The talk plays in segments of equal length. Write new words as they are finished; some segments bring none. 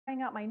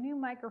out my new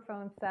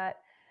microphone set.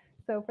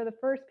 So for the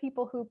first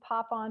people who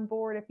pop on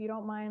board, if you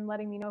don't mind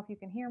letting me know if you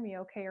can hear me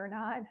okay or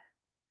not,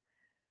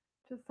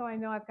 just so I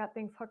know I've got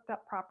things hooked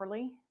up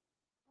properly.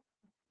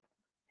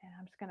 And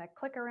I'm just going to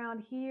click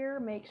around here,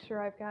 make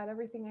sure I've got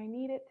everything I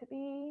need it to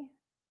be.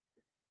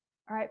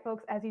 All right,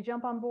 folks, as you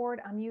jump on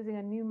board, I'm using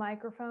a new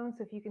microphone.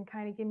 So if you can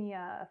kind of give me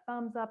a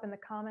thumbs up in the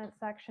comment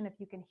section if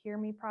you can hear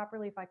me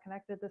properly, if I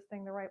connected this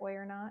thing the right way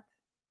or not.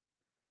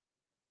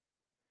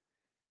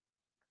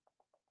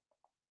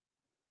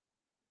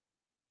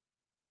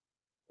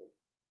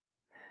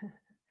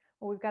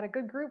 Well, we've got a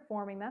good group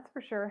forming, that's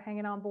for sure,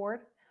 hanging on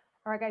board.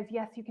 All right, guys,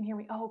 yes, you can hear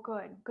me. Oh,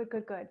 good, good,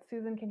 good, good.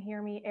 Susan can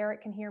hear me.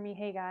 Eric can hear me.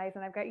 Hey, guys,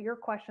 and I've got your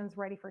questions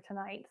ready for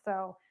tonight.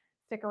 So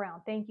stick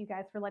around. Thank you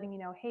guys for letting me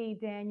know. Hey,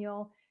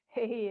 Daniel.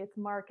 Hey, it's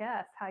Mark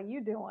S. How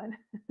you doing?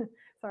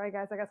 Sorry,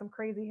 guys, I got some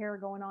crazy hair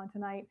going on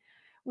tonight.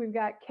 We've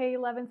got Kay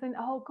Levinson.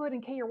 Oh, good.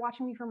 And Kay, you're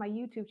watching me from my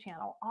YouTube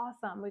channel.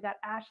 Awesome. We got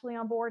Ashley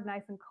on board,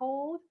 nice and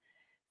cold.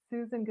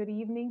 Susan, good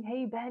evening.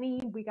 Hey,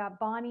 Benny. We got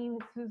Bonnie.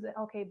 Susan.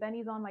 Okay,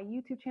 Benny's on my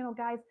YouTube channel,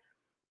 guys.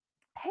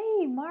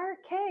 Hey, Mark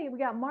K. We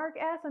got Mark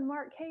S and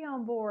Mark K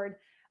on board.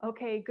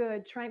 Okay,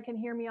 good. Trent can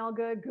hear me all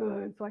good.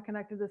 Good. So I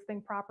connected this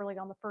thing properly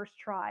on the first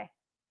try.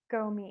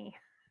 Go me.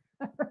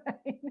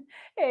 Right.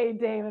 Hey,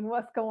 Damon,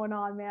 what's going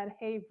on, man?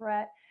 Hey,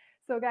 Brett.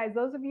 So, guys,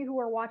 those of you who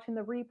are watching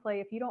the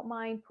replay, if you don't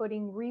mind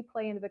putting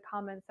replay into the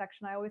comment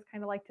section, I always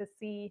kind of like to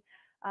see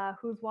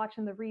who's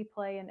watching the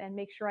replay and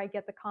make sure I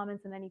get the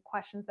comments and any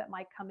questions that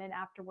might come in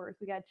afterwards.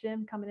 We got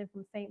Jim coming in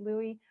from St.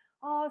 Louis.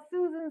 Oh,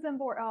 Susan's on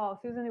board. Oh,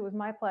 Susan, it was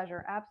my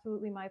pleasure.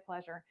 Absolutely my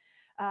pleasure.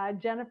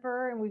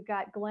 Jennifer, and we've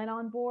got Glenn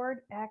on board.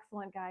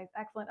 Excellent, guys.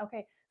 Excellent.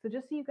 Okay, so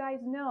just so you guys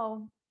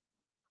know,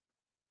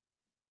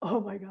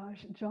 oh my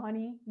gosh,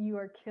 Johnny, you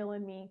are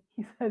killing me.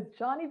 He says,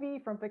 Johnny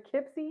V from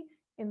Poughkeepsie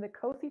in the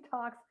Cozy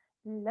Talks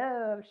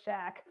Love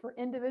Shack for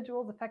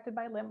individuals affected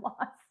by limb loss.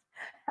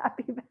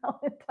 Happy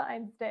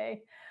Valentine's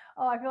Day.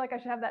 Oh, I feel like I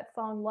should have that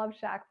song Love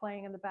Shack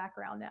playing in the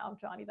background now,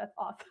 Johnny. That's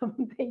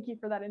awesome. Thank you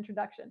for that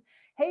introduction.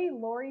 Hey,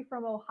 Lori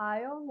from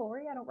Ohio.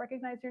 Lori, I don't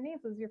recognize your name.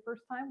 So this is your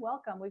first time.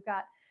 Welcome. We've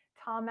got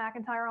Tom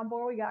McIntyre on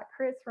board. We got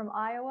Chris from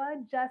Iowa.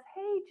 Jess,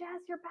 hey,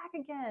 Jess, you're back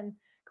again.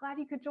 Glad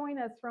you could join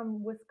us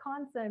from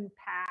Wisconsin,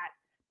 Pat.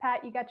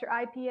 Pat, you got your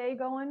IPA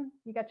going?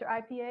 You got your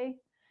IPA?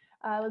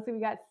 Let's see, we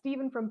got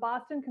Stephen from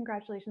Boston.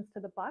 Congratulations to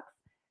the Bucks.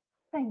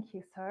 Thank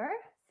you, sir.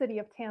 City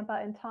of Tampa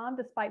and Tom,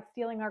 despite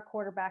stealing our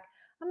quarterback.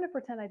 I'm going to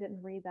pretend I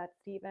didn't read that,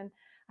 Stephen.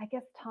 I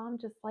guess Tom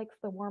just likes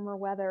the warmer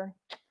weather.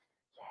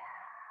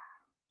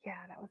 Yeah,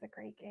 that was a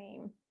great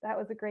game. That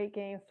was a great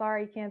game.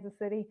 Sorry, Kansas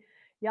City.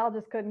 Y'all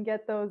just couldn't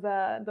get those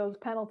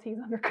penalties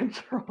under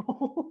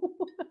control.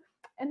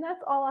 And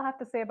that's all I have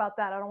to say about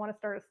that. I don't want to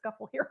start a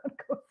scuffle here on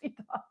Cozy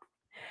Talks.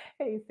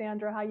 Hey,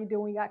 Sandra, how you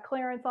doing? We got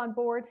Clarence on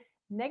board.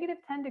 Negative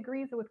 10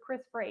 degrees with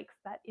Chris Frakes.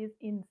 That is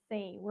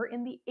insane. We're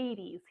in the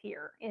 80s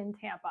here in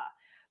Tampa.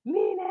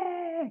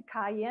 Line,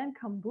 cayenne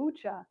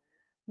kombucha.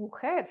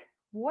 Mujer,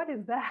 what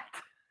is that?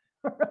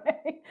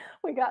 Right?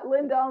 We got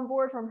Linda on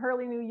board from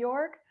Hurley, New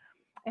York.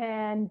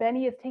 And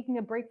Benny is taking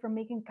a break from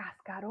making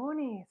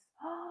cascarones.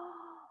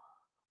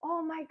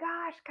 Oh my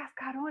gosh,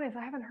 cascarones.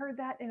 I haven't heard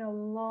that in a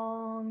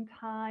long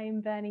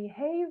time, Benny.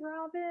 Hey,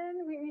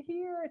 Robin, we're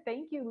here.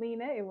 Thank you,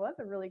 Lena. It was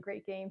a really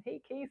great game.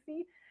 Hey,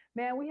 Casey.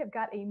 Man, we have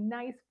got a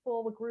nice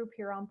full group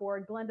here on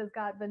board. Glenda's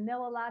got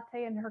vanilla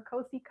latte in her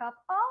Cozy cup.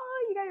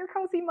 Oh, you got your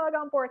Cozy mug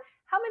on board.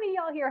 How many of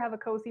y'all here have a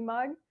Cozy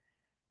mug?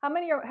 How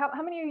many of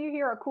you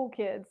here are cool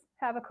kids?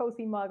 Have a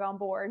Cozy mug on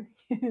board.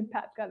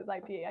 Pat's got his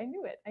IPA. I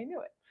knew it. I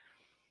knew it.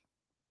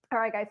 All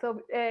right, guys.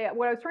 So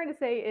what I was trying to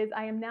say is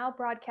I am now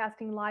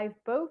broadcasting live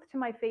both to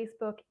my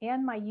Facebook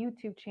and my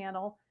YouTube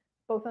channel,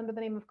 both under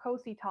the name of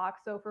Cozy Talk.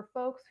 So for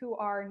folks who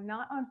are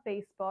not on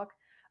Facebook,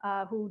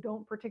 who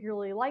don't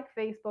particularly like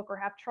Facebook or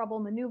have trouble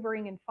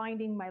maneuvering and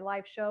finding my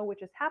live show, which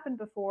has happened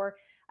before,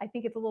 I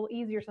think it's a little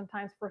easier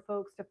sometimes for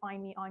folks to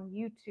find me on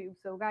YouTube.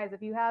 So guys,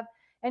 if you have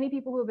any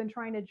people who have been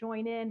trying to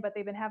join in, but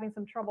they've been having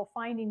some trouble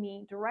finding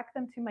me, direct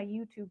them to my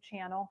YouTube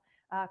channel.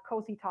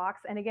 Cozy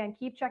Talks. And again,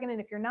 keep checking in.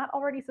 If you're not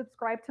already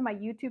subscribed to my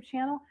YouTube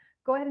channel,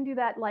 go ahead and do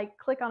that. Like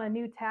click on a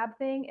new tab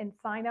thing and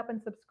sign up and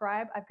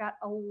subscribe. I've got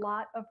a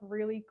lot of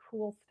really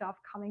cool stuff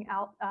coming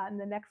out in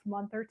the next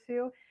month or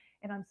two.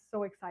 And I'm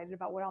so excited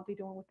about what I'll be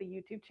doing with the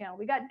YouTube channel.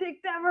 We got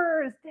Dick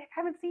Devers. Dick, I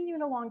haven't seen you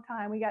in a long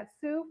time. We got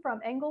Sue from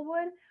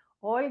Englewood.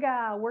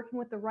 Olga, working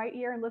with the right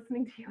ear and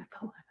listening to you with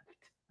the left.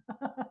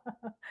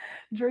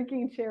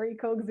 Drinking cherry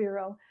Coke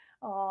Zero.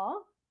 Aw.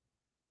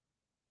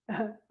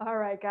 All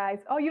right, guys.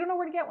 Oh, you don't know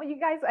where to get one? You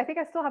guys, I think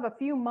I still have a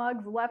few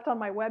mugs left on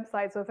my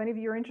website. So if any of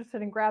you are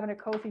interested in grabbing a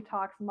Cozy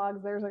Talks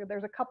mugs, there's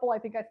a couple I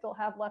think I still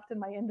have left in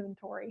my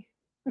inventory.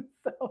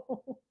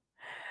 So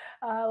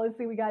let's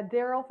see. We got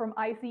Daryl from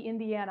Icy,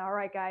 Indiana. All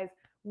right, guys.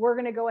 We're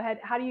going to go ahead.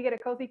 How do you get a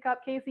Cozy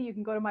Cup, Casey? You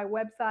can go to my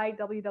website,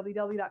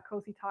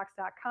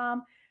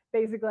 www.cozytalks.com.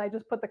 Basically, I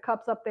just put the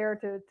cups up there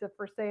to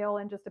for sale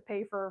and just to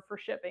pay for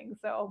shipping.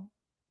 So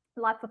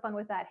lots of fun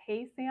with that.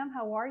 Hey, Sam,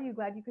 how are you?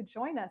 Glad you could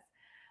join us.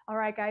 All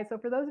right, guys. So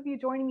for those of you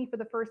joining me for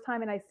the first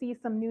time and I see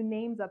some new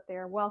names up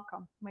there,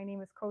 welcome. My name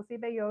is Kose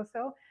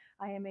Belloso.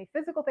 I am a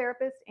physical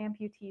therapist,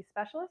 amputee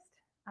specialist.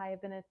 I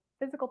have been a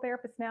physical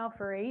therapist now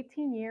for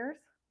 18 years.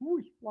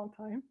 Ooh, long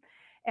time.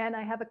 And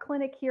I have a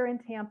clinic here in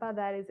Tampa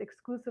that is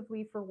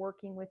exclusively for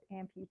working with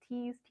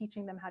amputees,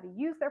 teaching them how to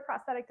use their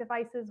prosthetic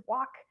devices,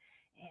 walk,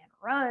 and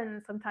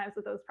run sometimes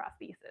with those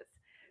prostheses.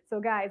 So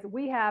guys,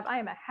 I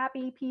am a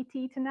happy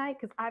PT tonight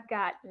because I've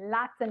got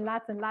lots and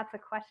lots and lots of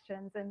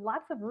questions and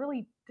lots of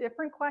really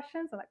different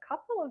questions and a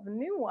couple of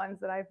new ones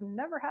that I've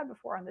never had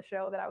before on the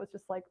show that I was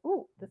just like,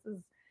 ooh, this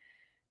is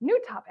new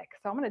topic.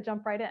 So I'm going to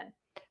jump right in.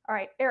 All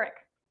right, Eric,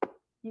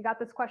 you got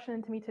this question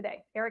into me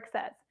today. Eric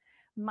says,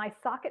 my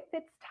socket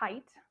fits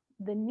tight.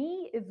 The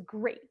knee is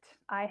great.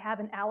 I have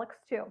an Alex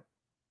too.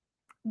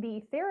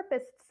 The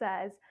therapist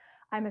says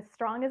I'm as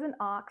strong as an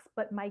ox,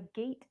 but my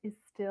gait is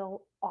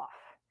still off.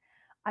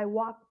 I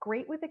walk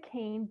great with a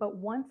cane, but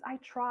once I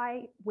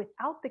try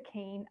without the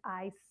cane,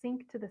 I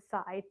sink to the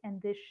side, and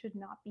this should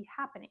not be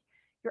happening.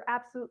 You're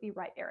absolutely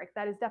right, Eric.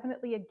 That is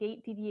definitely a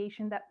gait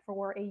deviation that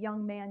for a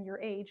young man your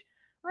age,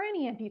 or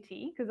any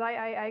amputee, because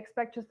I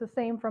expect just the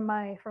same from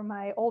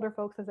my older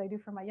folks as I do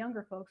from my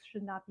younger folks,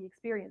 should not be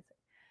experiencing.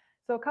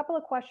 So a couple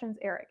of questions,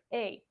 Eric.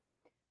 A,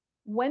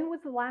 when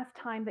was the last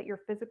time that your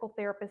physical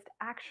therapist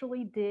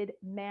actually did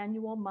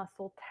manual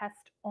muscle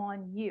test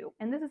on you?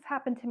 And this has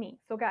happened to me.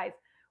 So guys,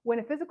 when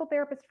a physical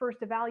therapist first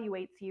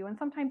evaluates you, and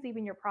sometimes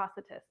even your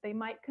prosthetist, they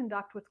might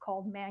conduct what's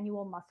called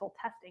manual muscle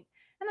testing.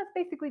 And that's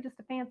basically just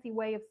a fancy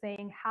way of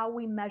saying how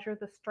we measure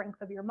the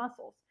strength of your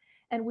muscles.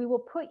 And we will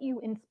put you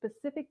in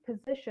specific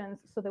positions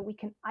so that we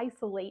can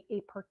isolate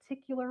a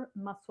particular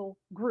muscle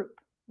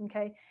group,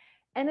 okay?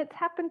 And it's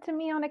happened to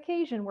me on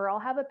occasion where I'll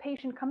have a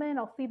patient come in,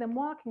 I'll see them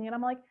walking, and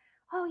I'm like,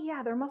 oh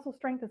yeah, their muscle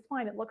strength is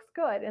fine, it looks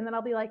good. And then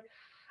I'll be like,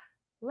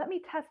 let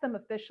me test them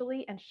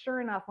officially. And sure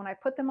enough, when I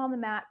put them on the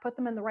mat, put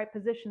them in the right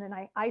position, and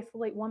I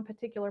isolate one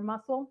particular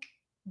muscle,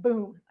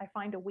 boom, I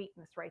find a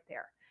weakness right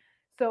there.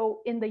 So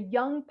in the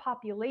young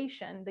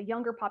population, the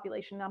younger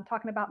population, I'm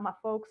talking about my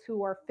folks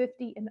who are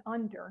 50 and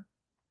under,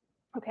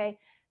 okay,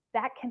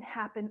 that can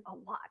happen a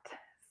lot.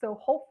 So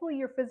hopefully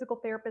your physical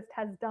therapist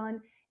has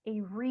done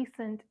a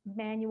recent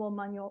manual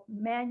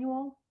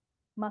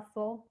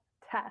muscle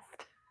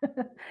test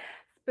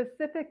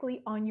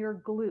specifically on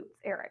your glutes,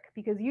 Eric,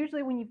 because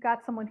usually when you've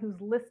got someone who's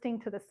listing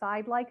to the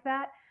side like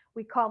that,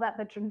 we call that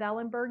the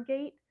Trendelenburg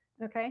gait,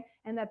 okay?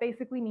 And that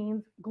basically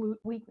means glute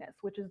weakness,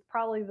 which is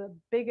probably the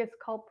biggest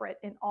culprit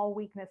in all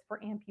weakness for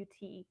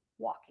amputee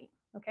walking,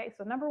 okay?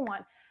 So number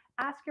one,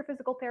 ask your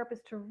physical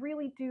therapist to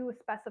really do a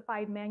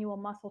specified manual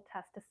muscle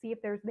test to see if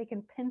they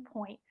can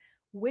pinpoint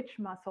which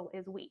muscle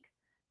is weak.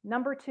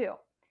 Number two,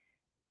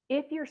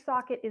 if your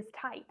socket is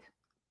tight,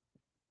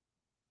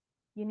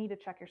 you need to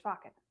check your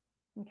socket.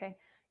 Okay,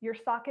 your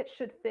socket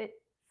should fit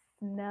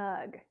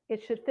snug.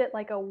 It should fit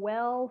like a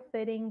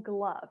well-fitting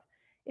glove.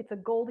 It's a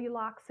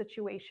Goldilocks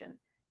situation,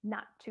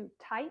 not too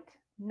tight,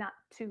 not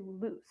too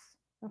loose.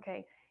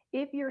 Okay,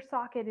 if your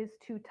socket is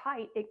too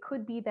tight, it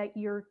could be that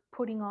you're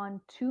putting on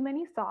too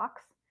many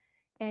socks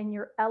and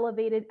you're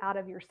elevated out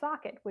of your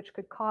socket, which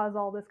could cause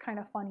all this kind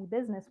of funny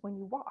business when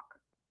you walk.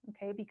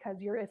 Okay, because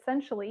you're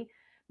essentially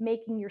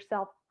making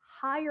yourself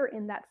higher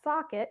in that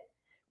socket,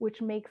 which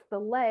makes the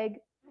leg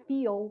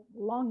feel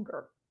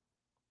longer.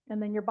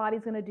 And then your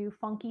body's going to do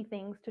funky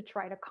things to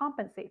try to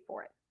compensate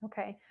for it.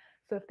 Okay.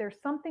 So if there's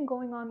something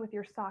going on with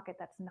your socket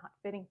that's not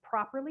fitting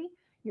properly,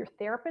 your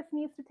therapist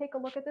needs to take a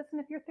look at this. And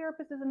if your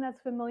therapist isn't as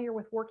familiar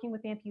with working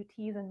with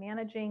amputees and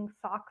managing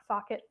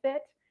socket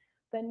fit,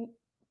 then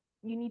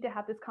you need to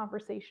have this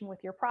conversation with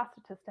your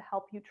prosthetist to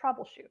help you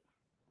troubleshoot.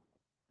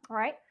 All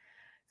right.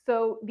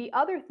 So the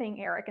other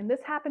thing, Eric, and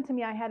this happened to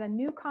me, I had a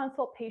new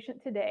consult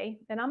patient today,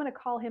 and I'm going to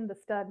call him the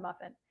stud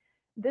muffin.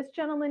 This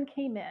gentleman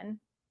came in.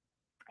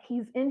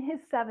 He's in his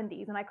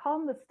 70s, and I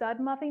call him the stud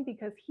muffin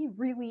because he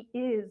really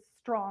is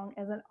strong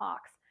as an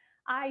ox.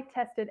 I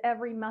tested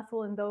every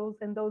muscle in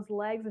those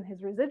legs, and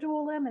his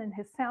residual limb and in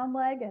his sound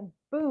leg, and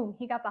boom,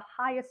 he got the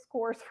highest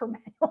scores for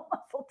manual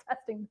muscle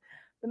testing.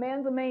 The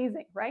man's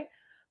amazing, right?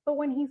 But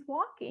when he's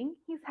walking,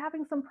 he's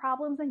having some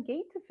problems and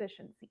gait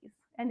deficiencies.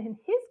 And in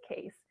his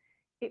case,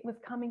 it was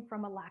coming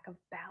from a lack of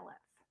balance,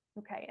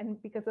 okay?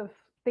 And because of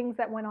things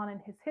that went on in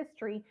his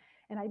history,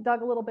 and I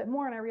dug a little bit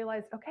more and I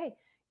realized, okay,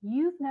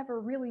 you've never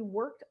really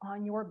worked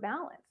on your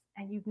balance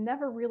and you've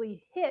never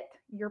really hit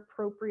your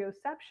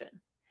proprioception.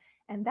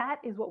 And that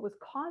is what was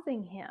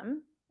causing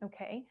him,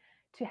 okay,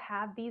 to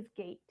have these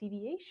gait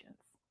deviations,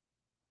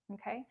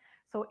 okay?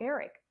 So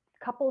Eric,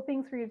 a couple of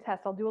things for you to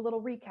test. I'll do a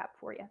little recap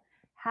for you.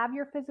 Have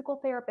your physical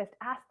therapist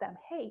ask them,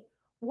 hey,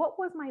 what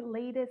was my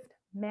latest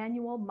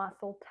manual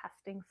muscle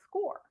testing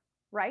score,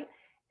 right?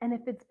 And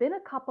if it's been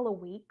a couple of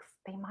weeks,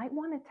 they might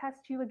want to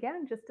test you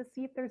again just to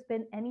see if there's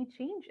been any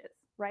changes,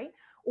 right?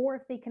 Or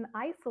if they can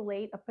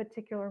isolate a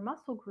particular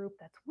muscle group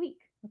that's weak,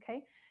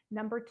 okay?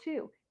 Number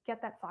two,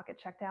 get that socket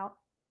checked out.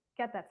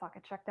 Get that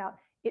socket checked out.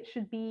 It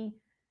should be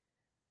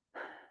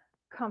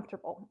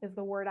comfortable is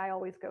the word I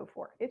always go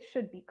for. It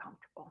should be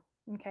comfortable,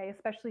 okay?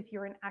 Especially if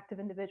you're an active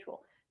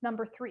individual.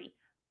 Number 3,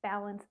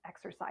 balance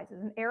exercises.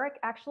 And Eric,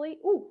 actually,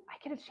 ooh,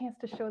 I get a chance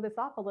to show this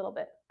off a little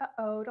bit.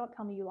 Uh-oh, don't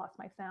tell me you lost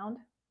my sound.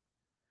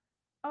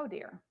 Oh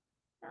dear.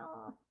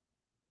 Oh.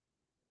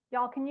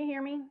 Y'all, can you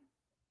hear me?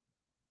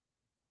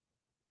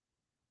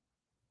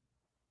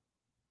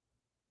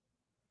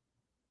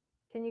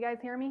 Can you guys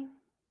hear me?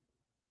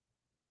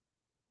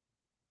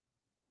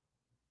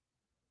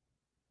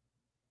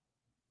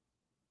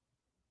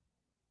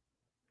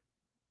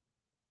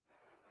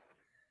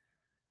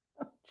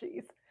 Oh,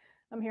 geez.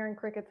 I'm hearing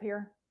crickets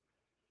here.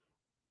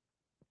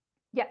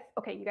 Yes.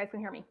 Okay, you guys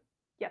can hear me.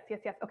 Yes, yes,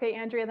 yes. Okay,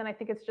 Andrea, then I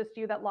think it's just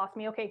you that lost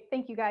me. Okay,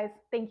 thank you guys.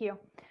 Thank you.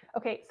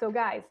 Okay, so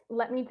guys,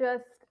 let me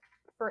just,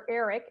 for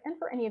Eric and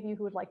for any of you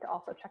who would like to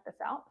also check this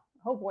out.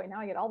 Oh boy, now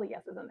I get all the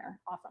yeses in there.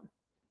 Awesome.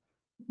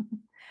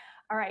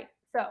 All right,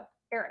 so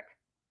Eric,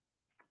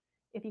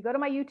 if you go to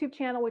my YouTube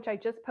channel, which I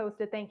just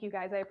posted, thank you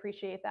guys, I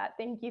appreciate that.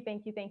 Thank you,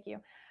 thank you, thank you.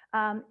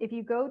 If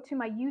you go to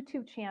my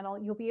YouTube channel,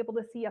 you'll be able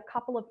to see a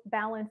couple of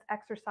balance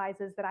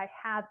exercises that I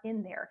have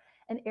in there.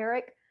 And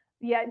Eric,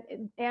 yeah,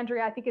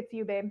 Andrea, I think it's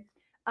you, babe.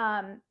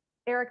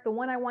 Eric, the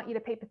one I want you to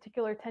pay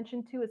particular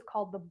attention to is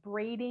called the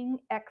braiding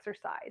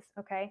exercise.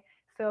 Okay,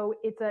 so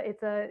it's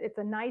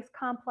a nice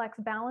complex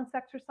balance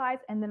exercise,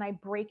 and then I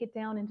break it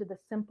down into the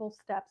simple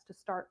steps to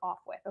start off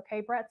with.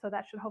 Okay, Brett. So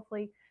that should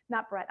hopefully,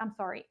 not Brett. I'm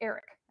sorry,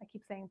 Eric. I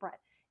keep saying Brett.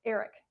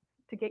 Eric,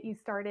 to get you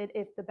started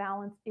if the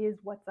balance is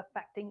what's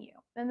affecting you.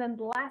 And then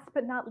last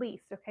but not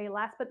least, okay,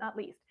 last but not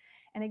least.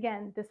 And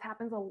again, this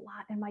happens a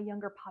lot in my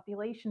younger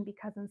population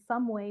because in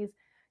some ways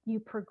you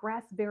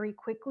progress very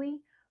quickly,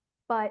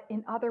 but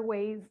in other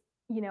ways,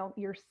 you know,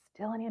 you're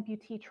still an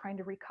amputee trying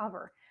to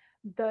recover.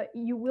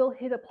 You will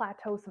hit a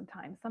plateau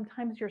sometimes.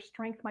 Sometimes your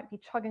strength might be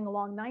chugging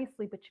along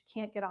nicely, but you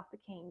can't get off the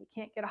cane. You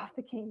can't get off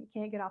the cane. You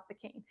can't get off the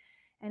cane.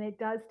 And it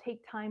does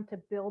take time to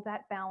build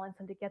that balance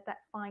and to get that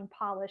fine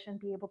polish and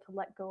be able to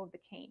let go of the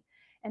cane.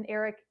 And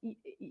Eric,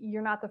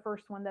 you're not the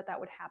first one that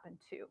would happen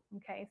to.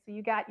 Okay, so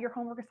you got your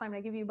homework assignment.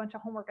 I give you a bunch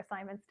of homework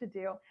assignments to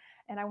do,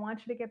 and I want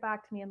you to get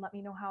back to me and let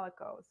me know how it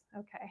goes.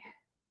 Okay.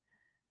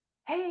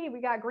 Hey, we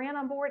got Grant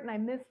on board, and I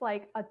missed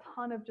like a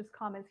ton of just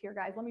comments here,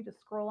 guys. Let me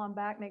just scroll on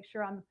back, make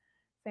sure I'm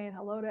saying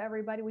hello to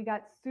everybody. We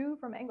got Sue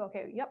from Englewood.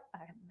 Okay, yep, I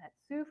met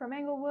Sue from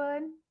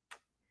Englewood.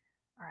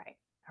 All right,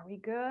 are we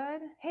good?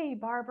 Hey,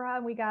 Barbara,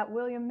 and we got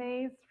William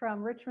Mays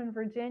from Richmond,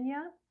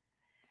 Virginia.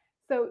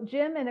 So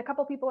Jim and a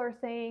couple people are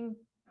saying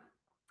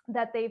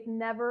that they've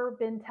never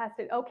been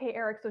tested. Okay,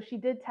 Eric, so she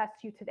did test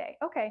you today.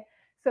 Okay,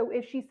 so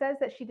if she says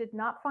that she did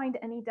not find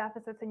any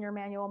deficits in your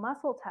manual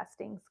muscle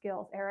testing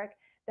skills, Eric,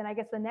 then I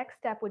guess the next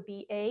step would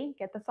be A,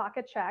 get the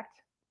socket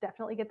checked.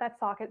 Definitely get that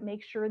socket.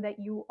 Make sure that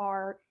you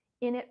are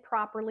in it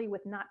properly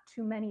with not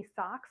too many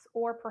socks,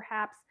 or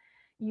perhaps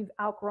you've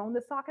outgrown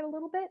the socket a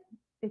little bit.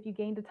 If you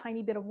gained a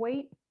tiny bit of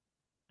weight,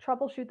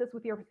 troubleshoot this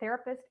with your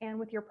therapist and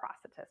with your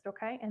prosthetist,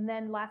 okay? And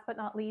then last but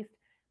not least,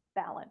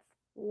 balance.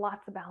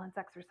 Lots of balance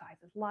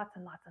exercises, lots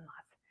and lots and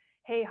lots.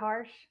 Hey,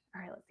 Harsh.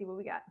 All right, let's see what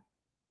we got.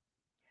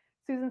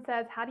 Susan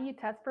says, how do you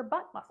test for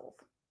butt muscles?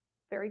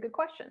 Very good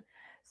question.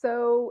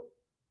 So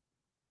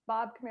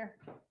Bob, come here.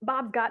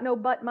 Bob's got no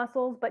butt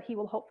muscles, but he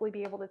will hopefully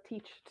be able to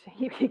teach.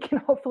 He can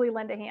hopefully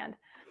lend a hand.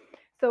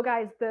 So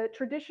guys, the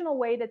traditional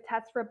way to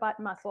test for butt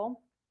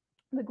muscle,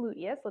 the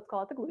gluteus, let's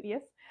call it the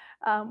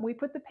gluteus, we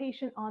put the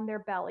patient on their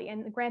belly.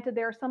 And granted,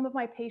 there are some of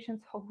my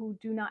patients who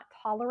do not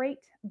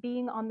tolerate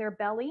being on their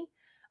belly.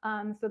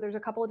 So there's a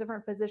couple of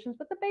different positions,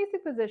 but the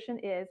basic position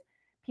is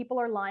people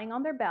are lying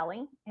on their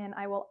belly, and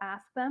I will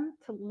ask them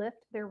to lift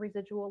their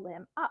residual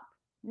limb up.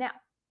 Now,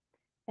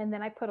 and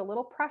then I put a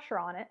little pressure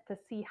on it to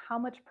see how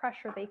much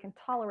pressure they can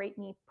tolerate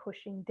me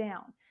pushing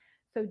down.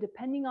 So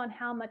depending on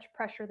how much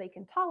pressure they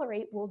can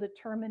tolerate will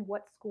determine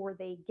what score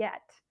they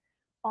get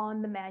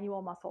on the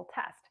manual muscle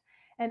test.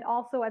 And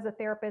also as a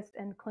therapist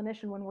and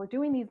clinician, when we're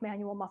doing these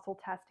manual muscle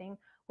testing,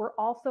 we're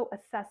also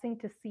assessing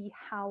to see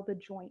how the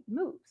joint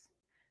moves.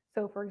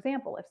 So for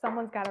example, if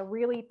someone's got a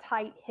really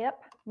tight hip,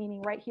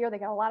 meaning right here, they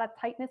got a lot of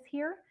tightness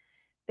here,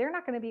 they're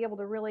not going to be able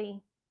to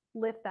really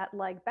lift that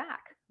leg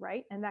back,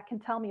 right? And that can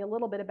tell me a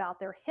little bit about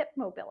their hip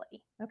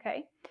mobility,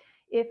 okay?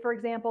 If, for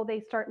example, they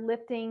start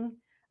lifting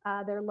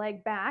their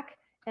leg back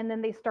and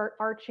then they start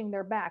arching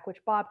their back, which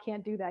Bob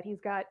can't do that. He's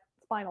got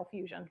spinal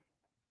fusion,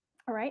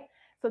 all right?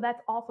 So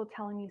that's also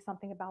telling you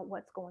something about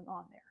what's going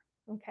on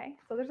there, okay?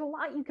 So there's a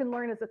lot you can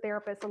learn as a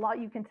therapist, a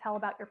lot you can tell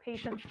about your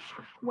patients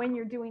when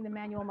you're doing the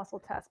manual muscle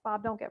test.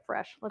 Bob, don't get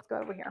fresh. Let's go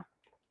over here.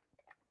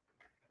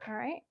 All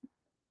right.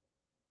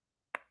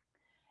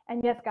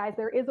 And yes, guys,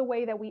 there is a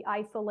way that we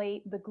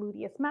isolate the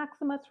gluteus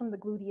maximus from the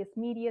gluteus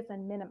medius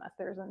and minimus.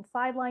 There's a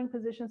sideline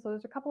position. So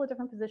there's a couple of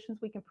different positions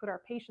we can put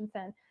our patients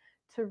in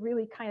to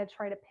really kind of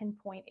try to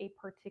pinpoint a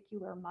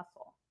particular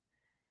muscle.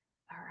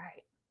 All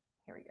right,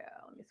 here we go.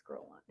 Let me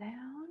scroll on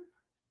down.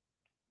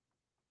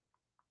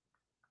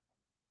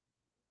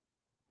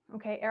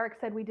 Okay, Eric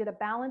said we did a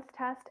balance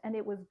test and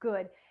it was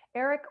good.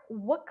 Eric,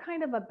 what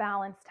kind of a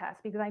balance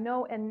test? Because I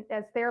know, and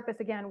as therapists,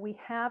 again, we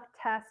have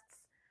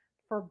tests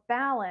for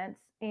balance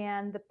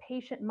and the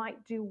patient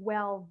might do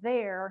well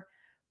there,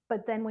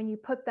 But then when you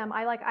put them,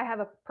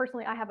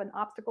 personally, I have an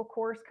obstacle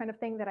course kind of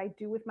thing that I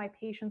do with my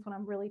patients when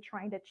I'm really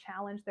trying to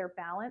challenge their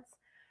balance.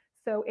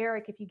 So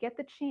Eric, if you get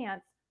the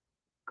chance,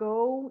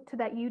 go to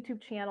that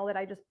YouTube channel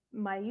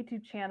my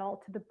YouTube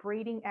channel, to the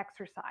braiding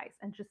exercise,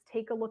 and just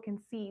take a look and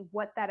see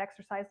what that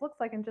exercise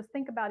looks like, and just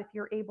think about if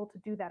you're able to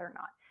do that or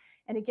not.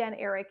 And again,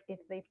 Eric, if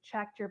they've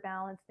checked your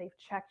balance, they've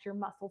checked your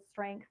muscle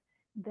strength,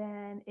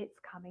 then it's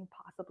coming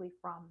possibly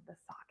from the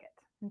socket.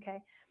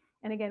 Okay.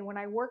 And again, when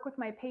I work with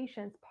my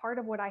patients, part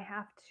of what I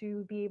have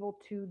to be able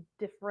to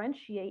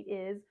differentiate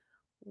is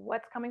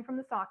what's coming from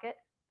the socket,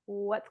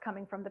 what's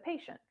coming from the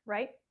patient,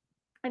 right?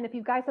 And if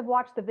you guys have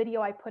watched the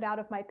video I put out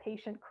of my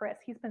patient, Chris,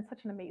 he's been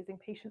such an amazing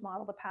patient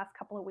model the past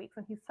couple of weeks,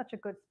 and he's such a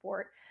good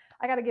sport.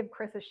 I got to give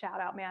Chris a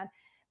shout out, man.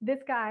 This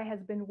guy has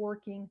been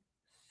working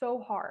so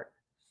hard,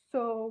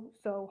 so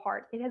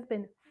hard. It has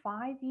been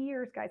 5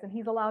 years, guys, and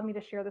he's allowed me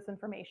to share this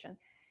information.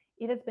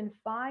 It has been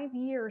 5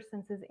 years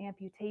since his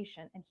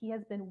amputation, and he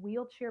has been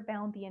wheelchair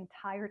bound the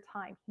entire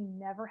time. He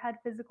never had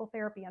physical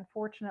therapy,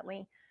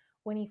 unfortunately,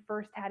 when he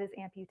first had his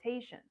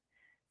amputation.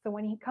 So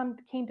when he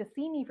came to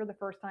see me for the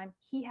first time,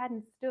 he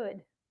hadn't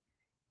stood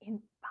in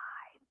 5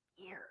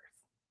 years.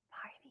 5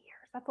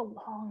 years. That's a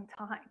long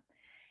time.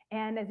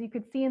 And as you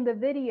could see in the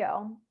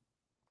video,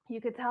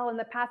 you could tell in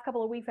the past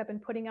couple of weeks I've been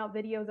putting out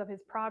videos of his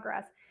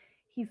progress.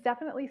 He's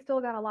definitely still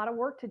got a lot of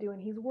work to do,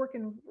 and he's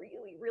working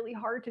really, really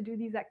hard to do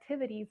these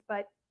activities,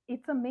 but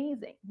it's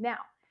amazing. Now,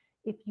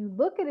 if you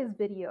look at his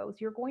videos,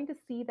 you're going to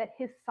see that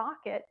his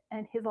socket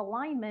and his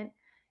alignment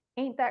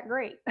ain't that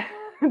great.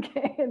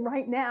 Okay. And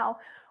right now,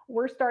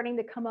 we're starting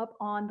to come up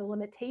on the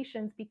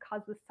limitations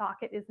because the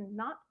socket is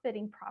not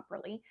fitting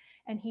properly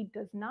and he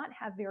does not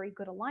have very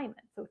good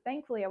alignment. So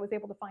thankfully, I was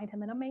able to find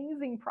him an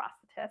amazing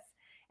prosthetist,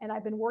 and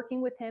I've been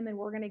working with him, and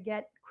we're going to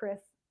get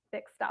Chris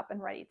fixed up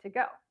and ready to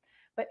go.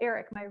 But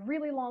Eric, my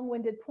really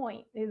long-winded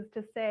point is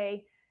to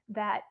say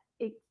that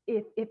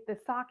if the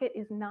socket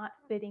is not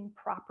fitting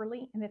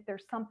properly, and if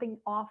there's something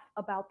off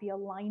about the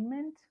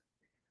alignment,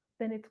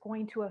 then it's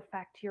going to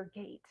affect your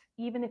gait,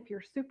 even if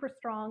you're super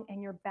strong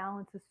and your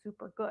balance is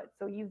super good.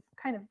 So you've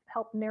kind of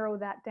helped narrow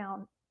that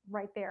down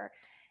right there.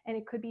 And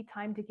it could be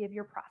time to give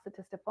your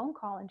prosthetist a phone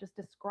call and just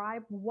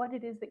describe what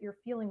it is that you're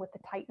feeling with the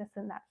tightness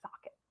in that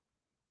socket.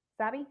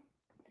 Savvy?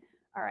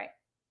 All right.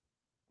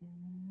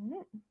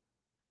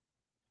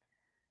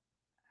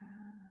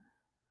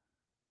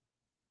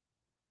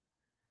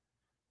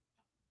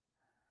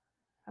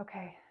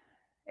 Okay.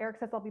 Eric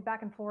says I'll be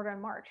back in Florida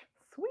in March.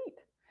 Sweet.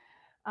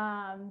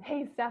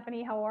 Hey,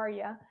 Stephanie, how are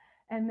you?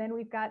 And then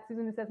we've got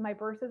Susan who says, my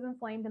bursa is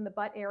inflamed in the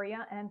butt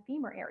area and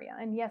femur area.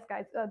 And yes,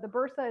 guys, the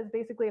bursa is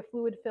basically a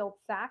fluid-filled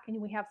sac,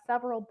 and we have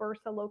several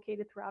bursa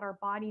located throughout our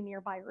body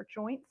nearby our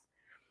joints.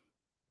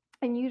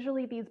 And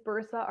usually these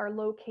bursa are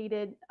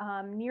located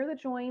near the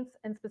joints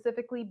and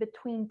specifically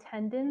between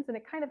tendons, and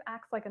it kind of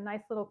acts like a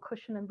nice little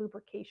cushion and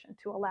lubrication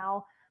to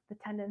allow the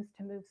tendons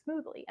to move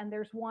smoothly. And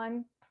there's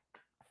one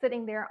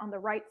sitting there on the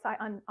right side,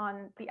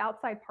 on the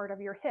outside part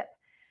of your hip.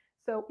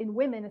 So in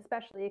women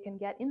especially, it can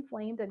get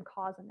inflamed and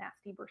cause a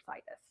nasty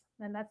bursitis.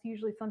 And that's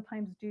usually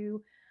sometimes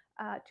due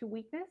to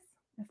weakness,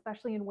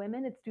 especially in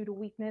women. It's due to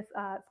weakness,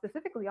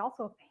 specifically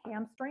also of the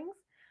hamstrings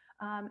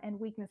and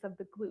weakness of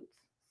the glutes.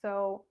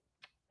 So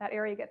that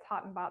area gets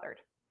hot and bothered.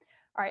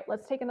 All right,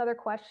 let's take another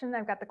question.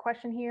 I've got the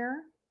question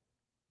here.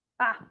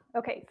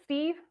 Okay,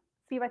 Steve,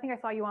 I think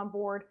I saw you on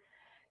board.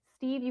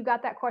 Steve, you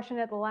got that question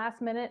at the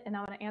last minute, and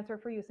I'm going to answer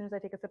it for you as soon as I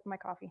take a sip of my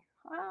coffee.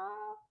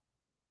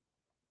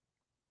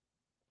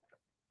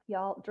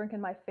 Y'all,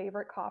 drinking my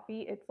favorite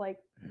coffee. It's like,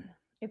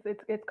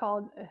 it's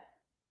called,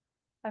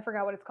 I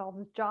forgot what it's called.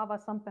 It's Java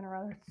something or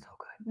other. It's so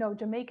good. No,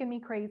 Jamaican Me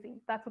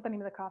Crazy. That's what the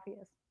name of the coffee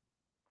is.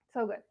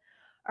 So good.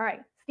 All right,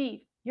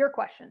 Steve, your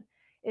question.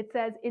 It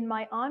says, in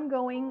my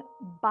ongoing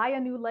buy a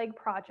new leg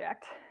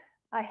project,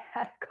 I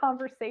had a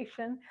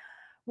conversation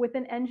with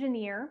an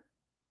engineer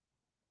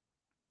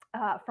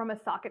from a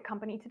socket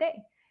company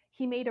today.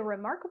 He made a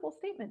remarkable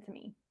statement to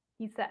me.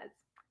 He says,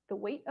 the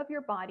weight of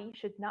your body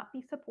should not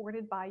be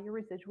supported by your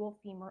residual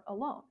femur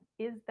alone.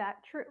 Is that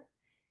true?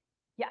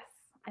 Yes.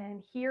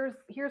 And here's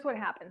what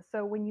happens.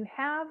 So when you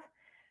have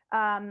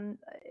an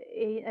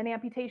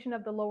amputation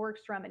of the lower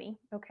extremity,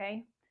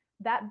 okay,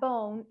 that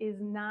bone is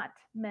not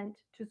meant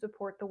to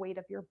support the weight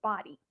of your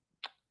body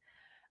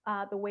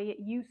the way it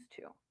used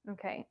to,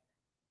 okay?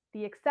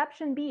 The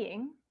exception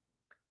being,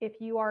 if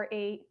you are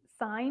a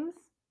Symes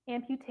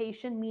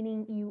amputation,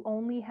 meaning you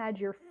only had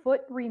your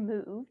foot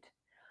removed,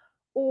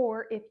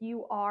 or if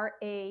you are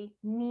a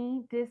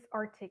knee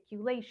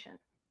disarticulation,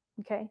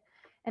 okay?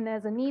 And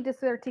as a knee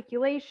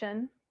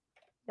disarticulation,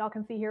 y'all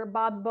can see here,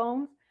 Bob's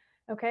bones,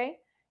 okay?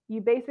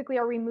 You basically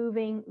are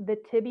removing the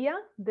tibia,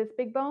 this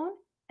big bone,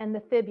 and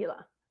the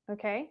fibula,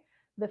 okay?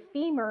 The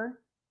femur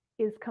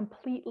is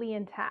completely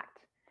intact.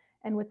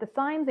 And with the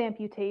Symes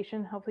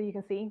amputation, hopefully you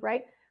can see,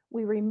 right?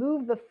 We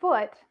remove the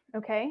foot,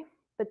 okay?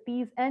 But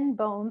these end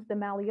bones, the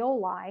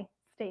malleoli,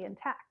 stay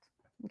intact,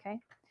 okay?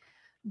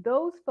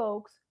 Those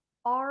folks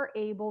are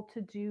able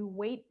to do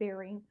weight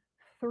bearing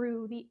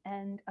through the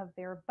end of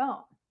their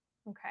bone,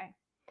 okay?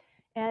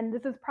 And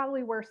this is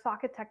probably where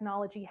socket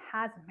technology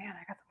has, man,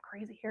 I got some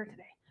crazy hair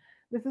today.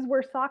 This is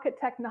where socket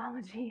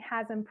technology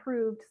has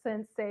improved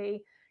since,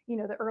 say,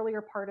 the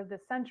earlier part of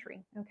this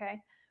century. Okay,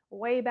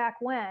 way back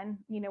when,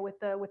 with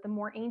the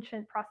more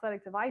ancient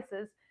prosthetic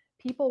devices,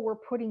 people were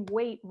putting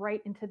weight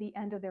right into the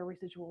end of their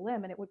residual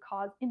limb, and it would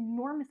cause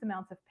enormous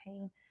amounts of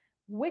pain,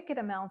 wicked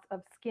amounts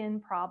of skin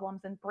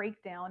problems and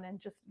breakdown, and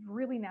just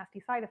really nasty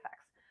side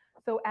effects.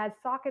 So as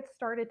sockets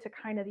started to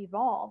kind of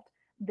evolve,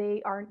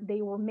 they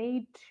were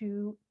made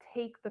to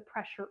take the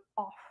pressure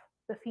off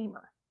the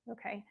femur.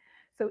 Okay,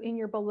 so in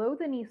your below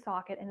the knee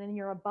socket and in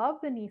your above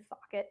the knee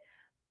socket,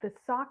 the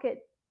socket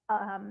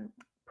um,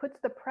 puts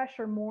the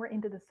pressure more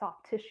into the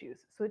soft tissues,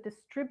 so it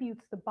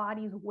distributes the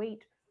body's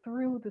weight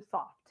through the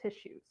soft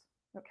tissues.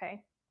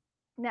 Okay,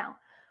 now,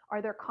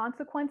 are there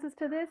consequences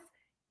to this?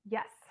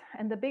 Yes.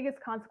 And the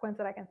biggest consequence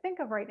that I can think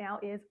of right now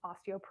is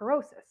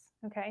osteoporosis.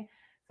 Okay.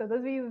 So,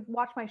 those of you who've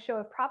watched my show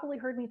have probably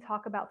heard me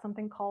talk about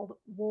something called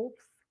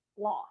Wolff's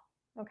Law.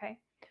 Okay.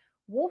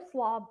 Wolff's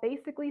Law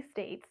basically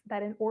states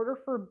that in order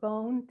for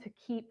bone to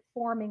keep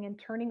forming and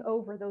turning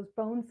over, those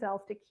bone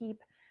cells to keep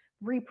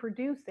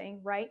reproducing,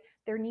 right,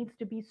 there needs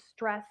to be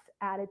stress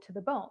added to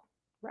the bone,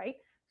 right?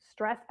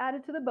 Stress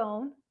added to the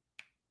bone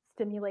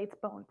stimulates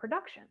bone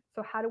production.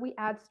 So, how do we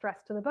add stress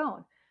to the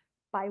bone?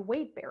 By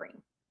weight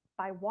bearing,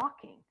 by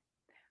walking,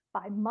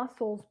 by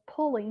muscles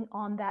pulling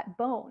on that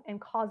bone and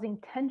causing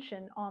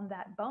tension on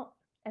that bone.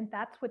 And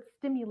that's what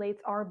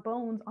stimulates our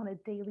bones on a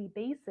daily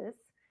basis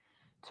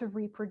to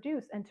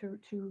reproduce and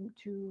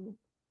to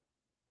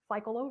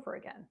cycle over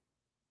again.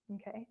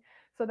 Okay.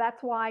 So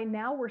that's why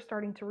now we're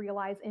starting to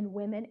realize in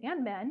women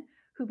and men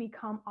who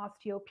become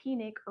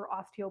osteopenic or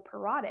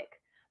osteoporotic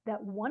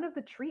that one of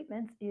the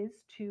treatments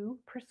is to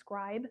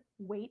prescribe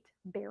weight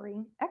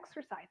bearing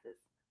exercises,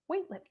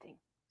 weightlifting,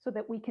 so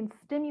that we can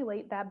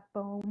stimulate that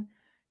bone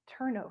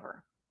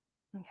turnover.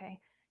 Okay.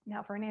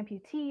 Now, for an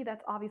amputee,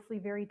 that's obviously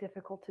very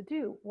difficult to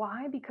do.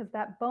 Why? Because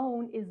that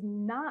bone is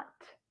not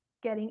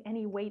getting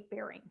any weight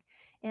bearing.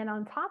 And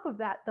on top of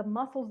that, the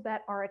muscles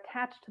that are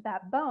attached to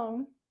that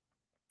bone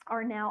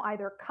are now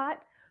either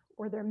cut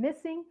or they're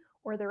missing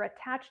or they're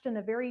attached in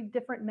a very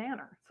different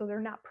manner. So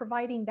they're not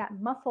providing that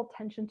muscle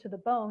tension to the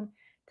bone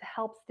to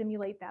help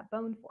stimulate that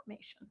bone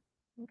formation.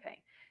 Okay.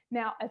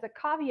 Now, as a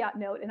caveat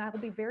note, and I will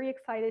be very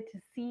excited to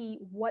see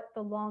what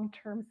the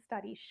long-term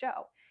studies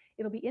show.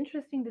 It'll be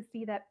interesting to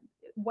see that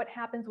what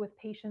happens with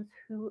patients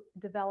who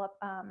develop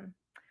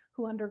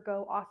who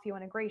undergo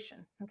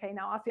osseointegration. Okay,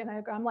 now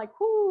osseointegration, I'm like,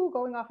 whoo,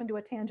 going off into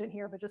a tangent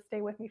here, but just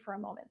stay with me for a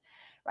moment,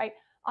 right?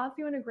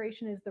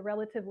 Osseointegration is the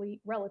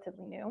relatively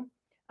new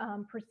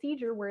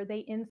procedure where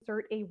they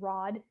insert a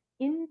rod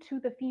into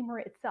the femur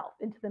itself,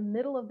 into the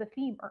middle of the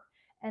femur,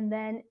 and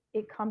then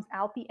it comes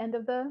out the end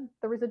of the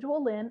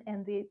residual limb,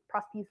 and the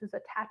prosthesis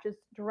attaches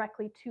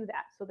directly to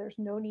that. So there's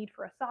no need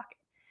for a socket.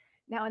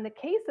 Now, in the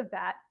case of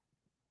that,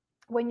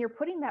 when you're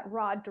putting that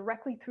rod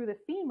directly through the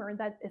femur,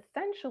 that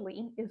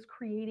essentially is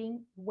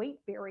creating weight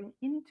bearing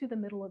into the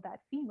middle of that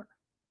femur.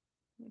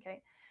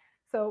 Okay.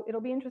 So it'll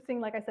be interesting,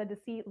 like I said, to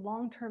see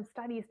long-term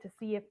studies to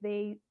see if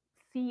they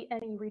see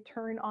any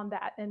return on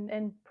that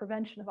and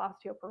prevention of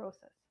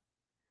osteoporosis.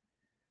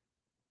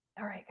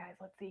 All right, guys,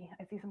 let's see.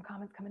 I see some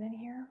comments coming in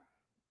here.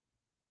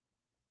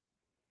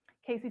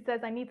 Casey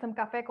says, I need some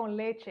café con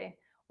leche.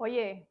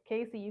 Oye,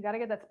 Casey, you got to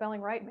get that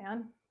spelling right,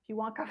 man. If you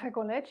want café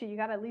con leche, you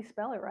got to at least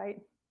spell it right.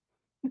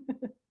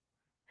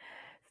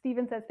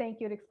 Stephen says,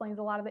 thank you. It explains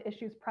a lot of the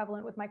issues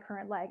prevalent with my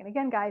current leg. And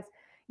again, guys,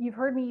 you've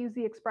heard me use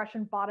the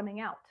expression bottoming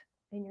out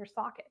in your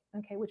socket,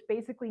 okay, which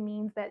basically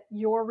means that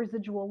your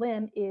residual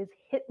limb is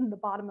hitting the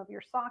bottom of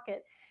your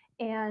socket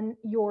and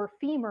your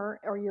femur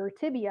or your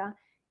tibia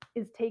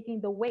is taking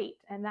the weight.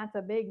 And that's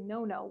a big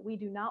no-no. We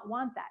do not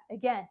want that.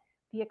 Again,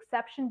 the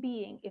exception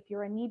being if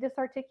you're a knee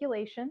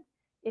disarticulation,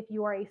 if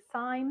you are a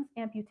Symes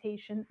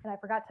amputation, and I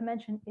forgot to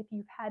mention if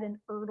you've had an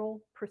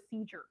Ertl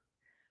procedure.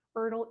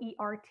 Ertl,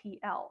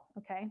 E-R-T-L,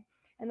 okay?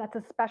 And that's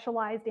a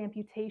specialized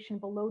amputation,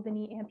 below the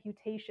knee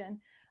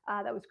amputation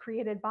that was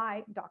created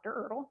by Dr.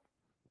 Ertl,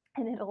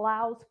 and it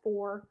allows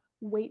for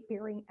weight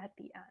bearing at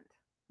the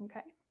end,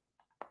 okay?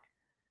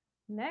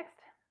 Next,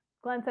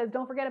 Glenn says,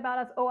 don't forget about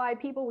us OI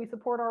people, we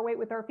support our weight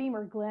with our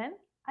femur. Glenn,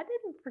 I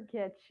didn't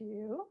forget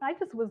you. I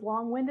just was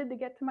long-winded to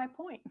get to my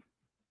point.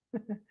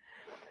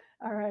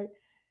 All right.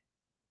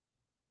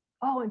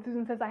 Oh, and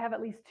Susan says, I have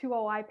at least 2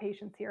 OI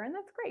patients here. And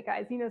that's great,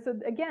 guys. So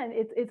again,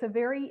 it's a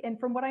very, and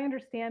from what I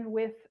understand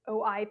with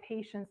OI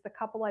patients, the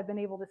couple I've been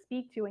able to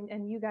speak to,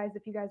 and you guys,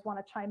 if you guys want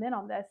to chime in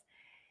on this,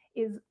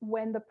 is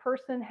when the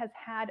person has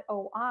had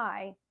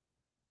OI,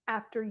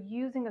 after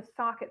using a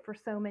socket for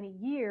so many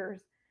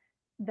years,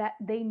 that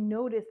they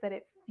notice that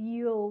it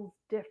feels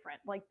different.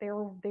 Like they're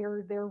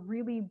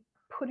really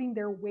putting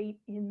their weight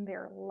in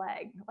their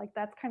leg. Like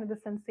that's kind of the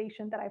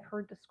sensation that I've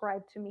heard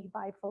described to me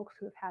by folks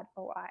who have had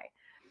OI.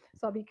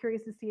 So I'll be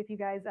curious to see if you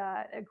guys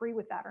agree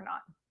with that or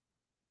not.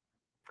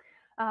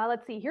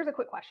 Let's see, here's a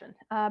quick question.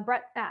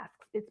 Brett asks,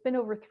 it's been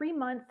over 3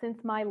 months since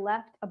my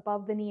left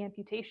above the knee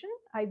amputation.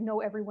 I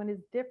know everyone is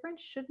different.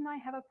 Shouldn't I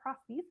have a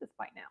prosthesis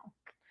by now?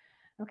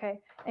 Okay,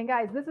 and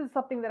guys, this is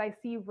something that I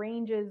see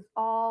ranges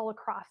all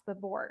across the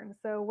board. And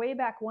so way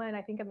back when,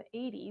 I think in the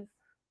 80s,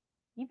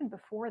 even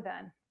before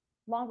then,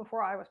 long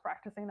before I was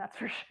practicing, that's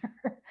for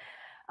sure.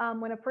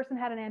 When a person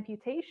had an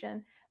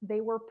amputation, they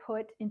were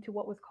put into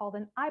what was called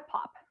an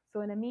IPOP,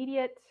 so an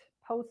immediate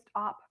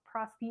post-op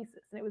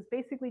prosthesis. And it was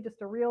basically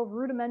just a real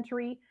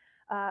rudimentary,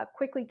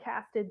 quickly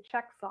casted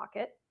check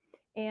socket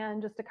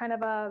and just a kind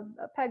of a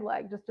peg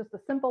leg, just a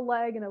simple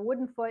leg and a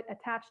wooden foot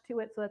attached to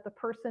it so that the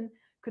person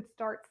could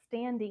start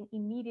standing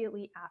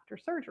immediately after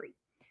surgery.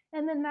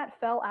 And then that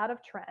fell out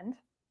of trend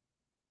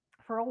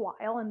for a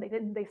while, and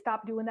they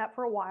stopped doing that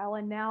for a while.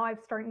 And now I'm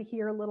starting to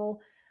hear little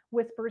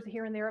whispers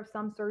here and there of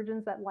some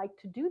surgeons that like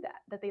to do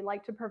that they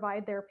like to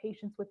provide their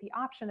patients with the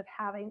option of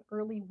having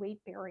early weight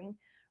bearing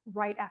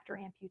right after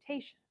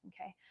amputation.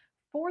 Okay.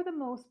 For the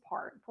most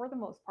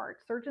part,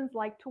 surgeons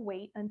like to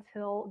wait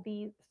until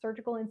the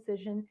surgical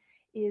incision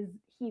is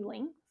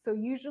healing. So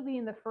usually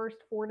in the first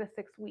 4 to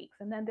 6 weeks,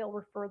 and then they'll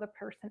refer the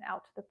person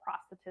out to the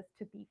prosthetist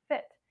to be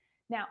fit.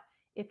 Now,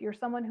 if you're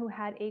someone who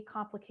had a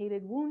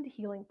complicated wound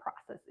healing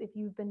process, if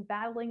you've been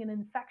battling an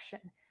infection,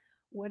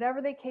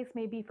 whatever the case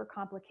may be for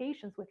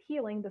complications with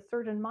healing, the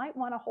surgeon might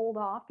want to hold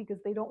off because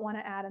they don't want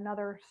to add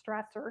another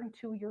stressor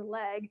to your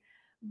leg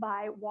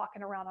by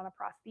walking around on a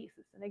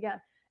prosthesis. And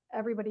again,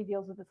 everybody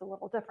deals with this a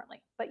little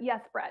differently. But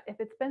yes, Brett, if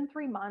it's been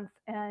 3 months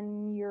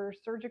and your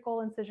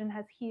surgical incision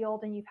has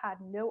healed and you've had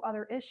no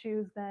other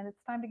issues, then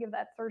it's time to give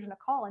that surgeon a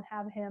call and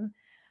have him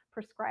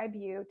prescribe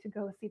you to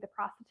go see the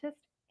prosthetist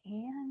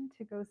and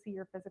to go see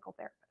your physical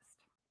therapist.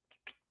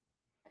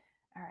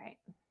 All right.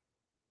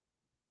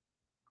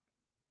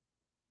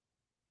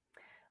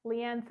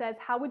 Leanne says,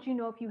 how would you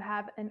know if you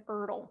have an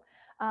ERTL?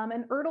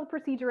 An ERTL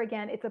procedure,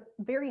 again, it's a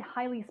very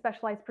highly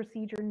specialized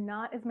procedure.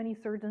 Not as many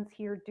surgeons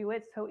here do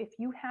it. So if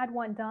you had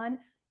one done,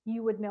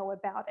 you would know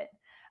about it.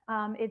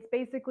 It's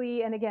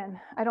basically, and again,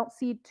 I don't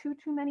see too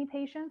many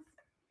patients.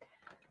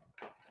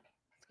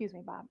 Excuse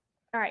me, Bob.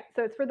 All right,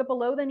 so it's for the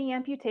below the knee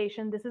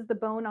amputation. This is the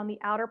bone on the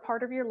outer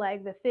part of your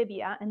leg, the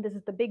tibia, and this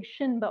is the big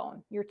shin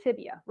bone, your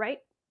tibia, right?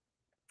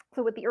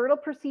 So with the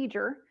ERTL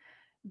procedure,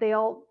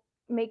 they'll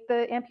make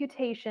the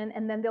amputation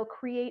and then they'll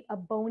create a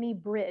bony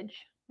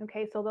bridge.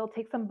 Okay, so they'll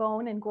take some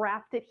bone and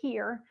graft it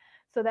here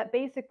so that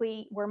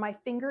basically where my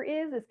finger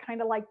is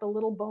kind of like the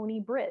little bony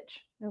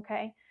bridge.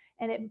 Okay,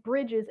 and it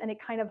bridges and it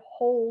kind of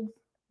holds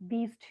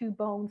these two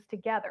bones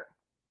together.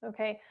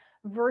 Okay,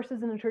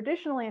 versus in a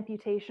traditional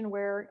amputation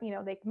where, you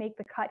know, they make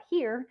the cut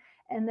here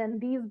and then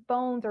these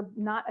bones are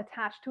not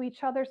attached to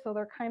each other, so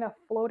they're kind of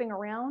floating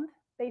around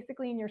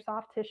basically in your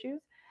soft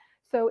tissues.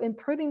 So in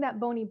putting that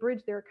bony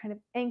bridge there, it kind of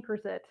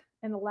anchors it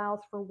and allows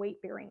for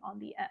weight bearing on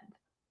the end.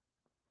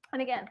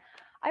 And again,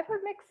 I've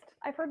heard mixed.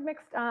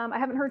 I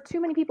haven't heard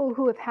too many people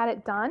who have had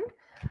it done.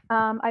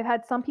 I've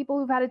had some people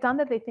who've had it done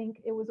that they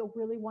think it was a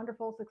really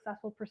wonderful,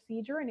 successful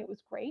procedure and it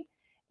was great.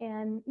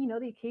 And, you know,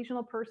 the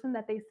occasional person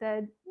that they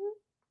said,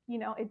 you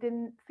know, it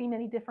didn't seem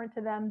any different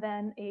to them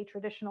than a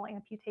traditional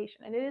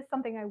amputation. And it is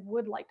something I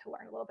would like to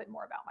learn a little bit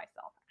more about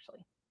myself,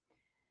 actually.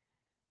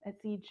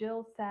 Let's see,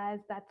 Jill says,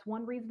 that's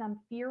one reason I'm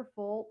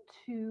fearful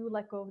to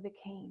let go of the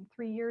cane.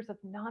 3 years of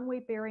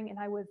non-weight bearing and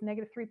I was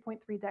negative 3.3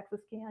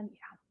 DEXA scan.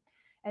 Yeah.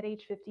 At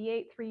age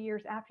 58, 3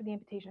 years after the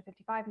amputation of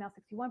 55, now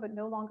 61, but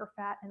no longer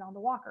fat and on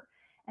the walker.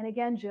 And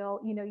again, Jill,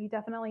 you know, you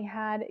definitely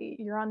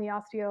you're on the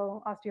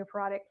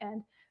osteoporotic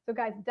end. So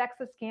guys,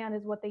 DEXA scan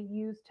is what they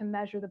use to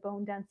measure the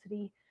bone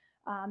density.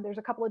 There's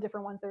a couple of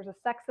different ones. There's a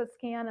DEXA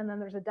scan and then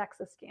there's a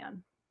DEXA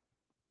scan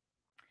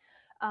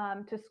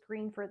to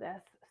screen for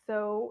this.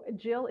 So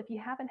Jill, if you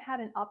haven't had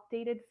an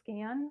updated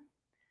scan,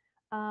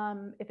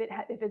 if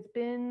it's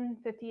been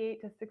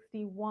 58 to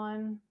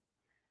 61,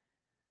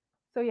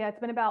 so yeah, it's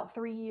been about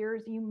 3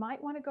 years, you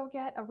might want to go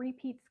get a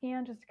repeat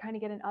scan just to kind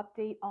of get an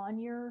update on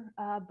your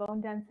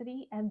bone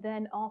density, and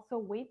then also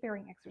weight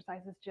bearing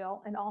exercises,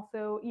 Jill. And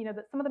also, you know,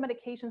 that some of the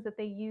medications that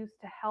they use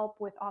to help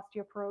with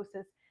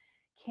osteoporosis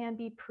can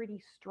be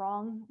pretty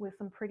strong with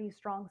some pretty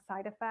strong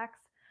side effects.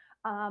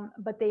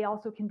 But they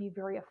also can be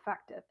very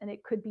effective. And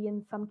it could be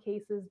in some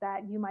cases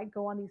that you might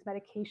go on these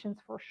medications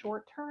for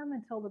short term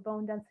until the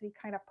bone density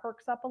kind of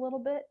perks up a little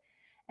bit,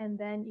 and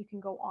then you can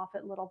go off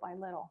it little by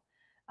little.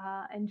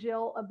 And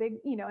Jill, a big,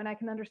 you know, and I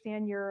can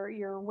understand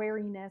your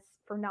wariness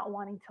for not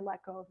wanting to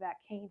let go of that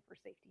cane for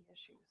safety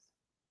issues.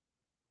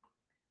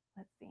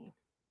 Let's see.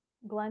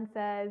 Glenn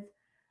says,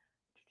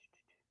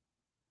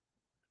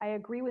 I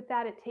agree with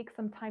that. It takes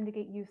some time to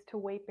get used to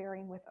weight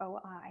bearing with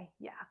OI.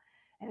 Yeah.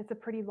 And it's a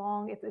pretty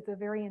long, it's a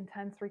very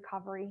intense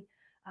recovery,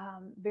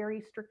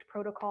 very strict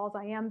protocols.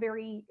 I am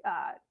very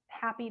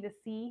happy to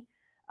see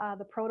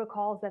the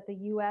protocols that the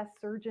US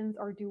surgeons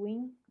are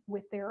doing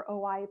with their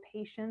OI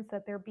patients,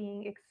 that they're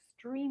being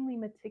extremely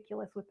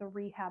meticulous with the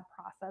rehab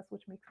process,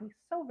 which makes me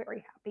so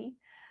very happy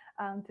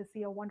to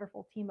see a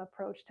wonderful team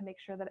approach to make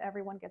sure that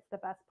everyone gets the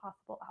best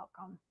possible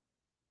outcome.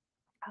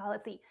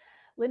 Let's see.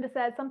 Linda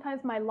says,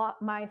 sometimes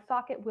my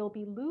socket will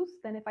be loose.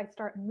 Then if I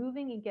start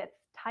moving, it gets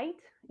tight.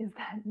 Is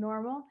that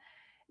normal?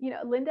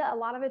 Linda, a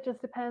lot of it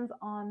just depends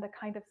on the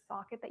kind of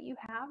socket that you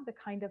have, the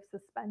kind of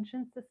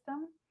suspension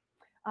system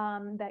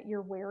that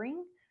you're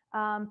wearing.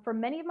 For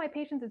many of my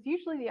patients, it's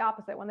usually the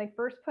opposite. When they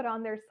first put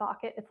on their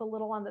socket, it's a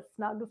little on the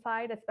snug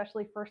side,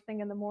 especially first thing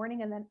in the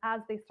morning. And then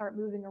as they start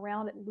moving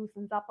around, it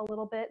loosens up a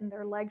little bit and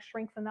their leg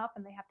shrinks enough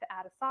and they have to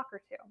add a sock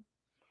or two.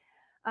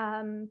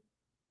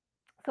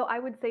 So I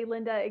would say,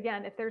 Linda,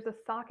 again, if there's a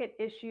socket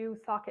issue,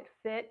 socket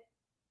fit,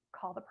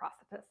 call the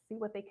prosthetist, see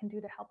what they can do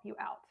to help you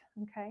out.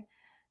 Okay.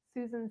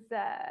 Susan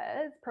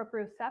says,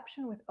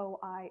 proprioception with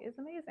OI is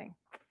amazing.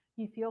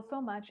 You feel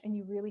so much and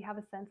you really have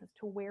a sense as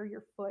to where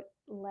your foot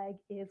leg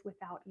is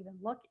without even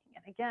looking.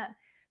 And again,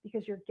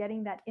 because you're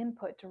getting that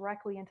input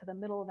directly into the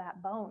middle of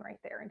that bone right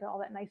there, into all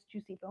that nice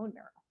juicy bone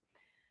marrow.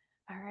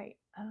 All right.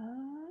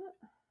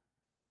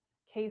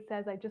 Kay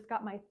says, I just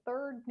got my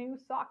third new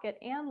socket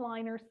and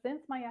liner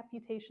since my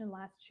amputation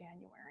last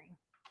January.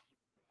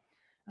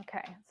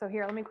 Okay, so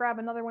here, let me grab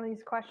another one of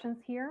these questions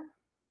here.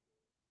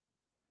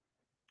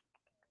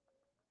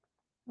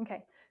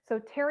 Okay, so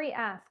Terry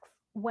asks,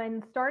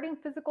 when starting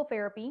physical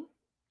therapy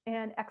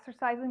and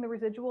exercising the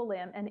residual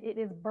limb and it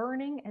is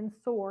burning and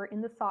sore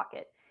in the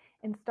socket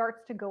and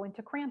starts to go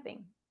into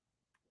cramping,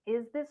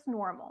 is this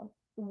normal?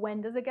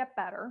 When does it get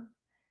better?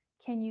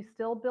 Can you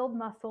still build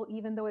muscle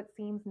even though it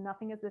seems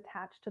nothing is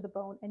attached to the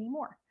bone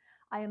anymore?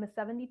 I am a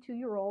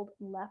 72-year-old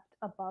left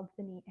above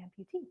the knee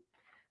amputee.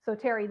 So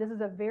Terry, this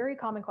is a very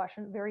common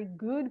question, very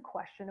good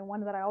question, and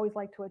one that I always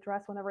like to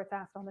address whenever it's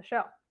asked on the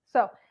show.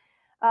 So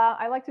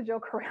I like to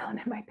joke around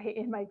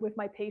with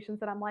my patients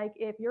that I'm like,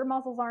 if your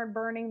muscles aren't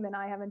burning, then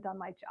I haven't done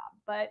my job.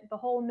 But the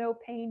whole no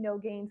pain, no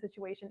gain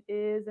situation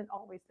isn't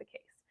always the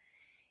case.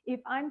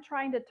 If I'm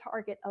trying to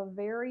target a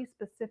very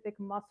specific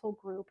muscle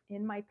group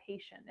in my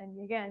patient,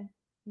 and again,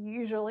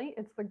 usually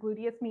it's the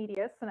gluteus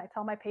medius, and I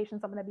tell my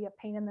patients I'm going to be a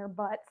pain in their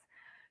butts.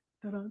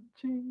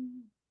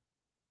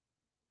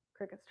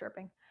 Crickets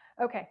chirping.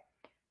 Okay,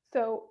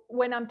 so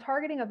when I'm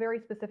targeting a very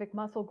specific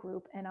muscle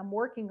group and I'm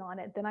working on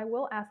it, then I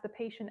will ask the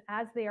patient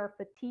as they are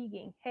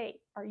fatiguing, hey,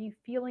 are you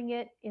feeling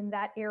it in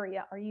that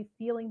area? Are you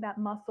feeling that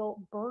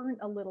muscle burn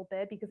a little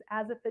bit? Because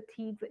as it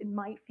fatigues, it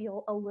might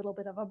feel a little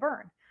bit of a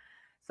burn.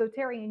 So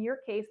Terry, in your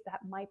case, that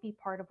might be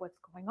part of what's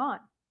going on.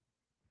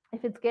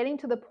 If it's getting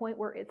to the point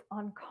where it's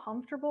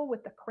uncomfortable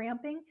with the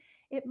cramping,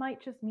 it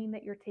might just mean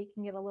that you're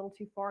taking it a little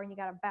too far and you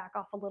got to back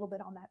off a little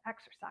bit on that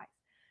exercise.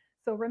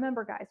 So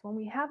remember, guys, when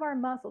we have our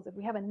muscles, if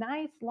we have a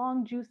nice,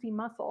 long, juicy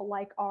muscle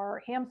like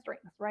our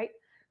hamstrings, right?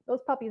 Those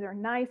puppies are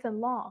nice and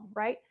long,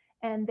 right?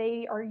 And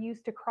they are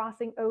used to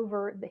crossing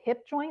over the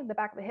hip joint, the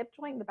back of the hip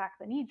joint, the back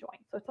of the knee joint.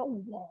 So it's a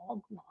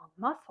long, long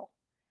muscle.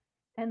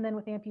 And then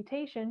with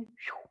amputation,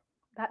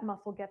 that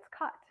muscle gets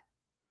cut.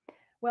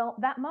 Well,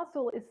 that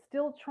muscle is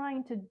still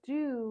trying to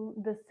do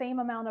the same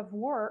amount of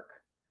work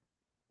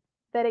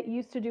that it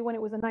used to do when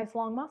it was a nice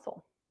long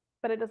muscle,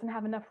 but it doesn't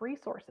have enough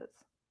resources.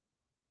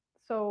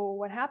 So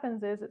what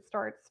happens is it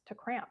starts to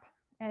cramp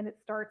and it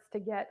starts to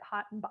get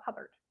hot and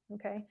bothered.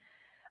 Okay.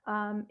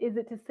 Is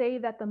it to say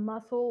that the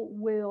muscle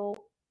will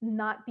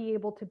not be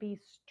able to be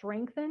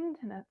strengthened?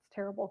 And that's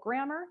terrible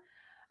grammar.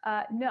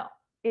 No,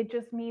 it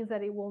just means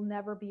that it will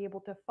never be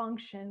able to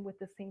function with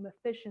the same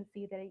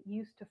efficiency that it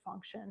used to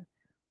function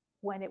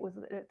when it was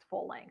at its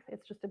full length.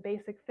 It's just a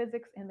basic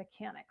physics and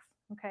mechanics.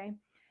 Okay.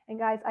 And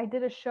guys, I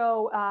did a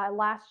show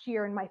last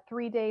year in my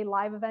 3-day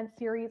live event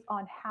series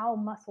on how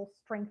muscle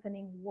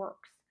strengthening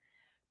works,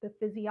 the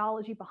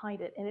physiology behind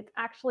it. And it's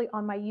actually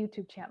on my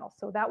YouTube channel.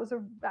 So that was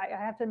I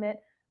have to admit,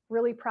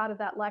 really proud of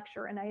that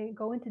lecture. And I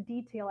go into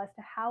detail as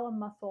to how a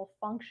muscle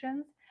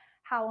functions,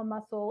 how a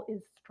muscle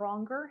is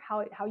stronger,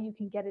 how you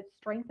can get it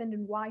strengthened,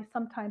 and why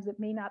sometimes it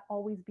may not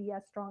always be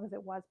as strong as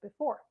it was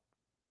before.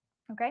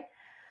 Okay.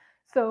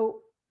 So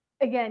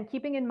again,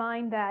 keeping in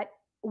mind that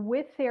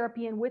with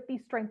therapy and with these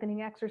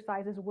strengthening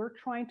exercises, we're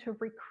trying to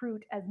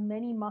recruit as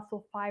many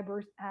muscle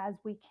fibers as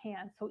we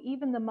can. So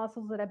even the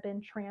muscles that have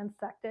been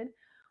transected,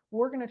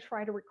 we're going to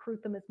try to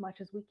recruit them as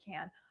much as we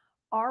can.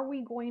 Are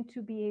we going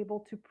to be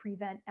able to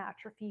prevent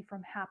atrophy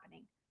from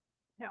happening?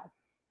 No.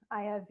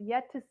 I have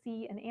yet to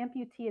see an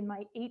amputee in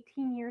my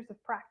 18 years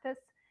of practice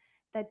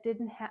that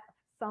didn't have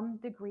some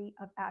degree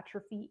of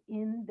atrophy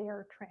in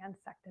their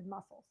transected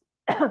muscles,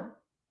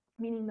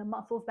 meaning the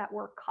muscles that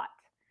were cut.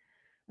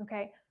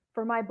 Okay.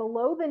 For my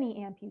below the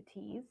knee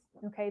amputees,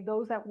 okay,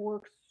 those that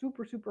work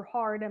super, super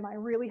hard and my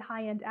really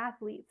high end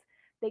athletes,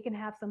 they can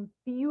have some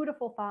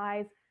beautiful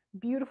thighs,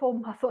 beautiful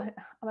muscle.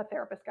 I'm a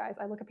therapist, guys.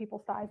 I look at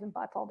people's thighs and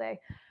butts all day.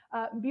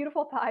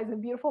 Beautiful thighs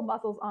and beautiful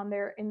muscles on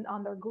their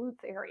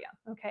glutes area.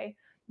 Okay.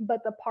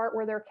 But the part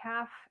where their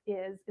calf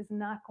is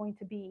not going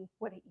to be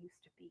what it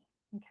used to be.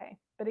 Okay.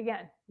 But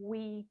again,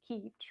 we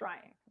keep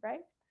trying, right?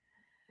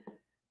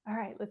 All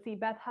right, let's see.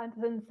 Beth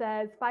Hudson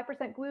says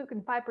 5% glute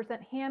and 5%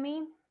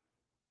 hammy.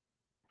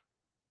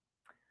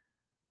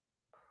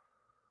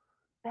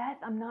 Beth,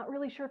 I'm not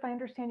really sure if I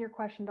understand your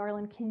question,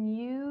 darling. Can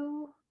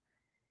you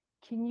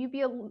give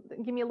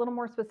me a little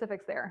more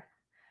specifics there?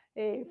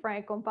 Hey,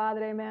 Frank,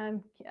 compadre,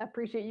 man.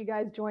 Appreciate you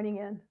guys joining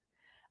in.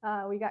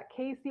 We got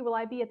Casey. Will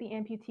I be at the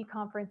amputee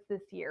conference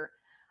this year?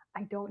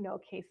 I don't know,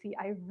 Casey.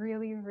 I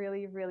really,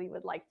 really, really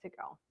would like to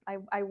go.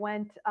 I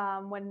went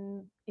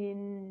when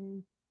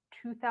in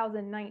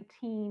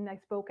 2019. I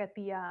spoke at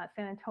the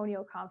San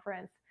Antonio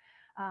conference.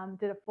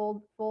 Did a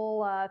full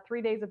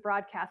 3 days of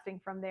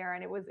broadcasting from there,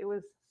 and it was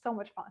so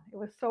much fun. It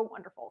was so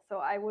wonderful. So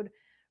I would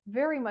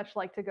very much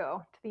like to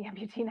go to the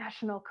Amputee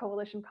National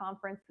Coalition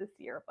conference this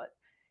year, but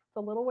it's a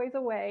little ways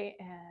away,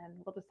 and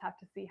we'll just have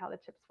to see how the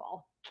chips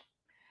fall.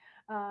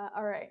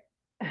 All right.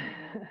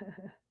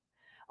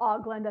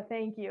 Oh, Glenda,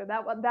 thank you.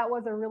 That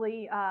was a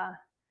really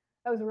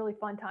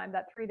fun time.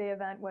 That 3 day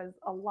event was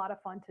a lot of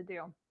fun to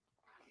do.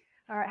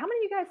 All right. How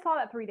many of you guys saw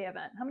that 3 day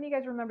event? How many of you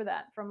guys remember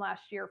that from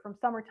last year, from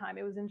summertime?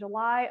 It was in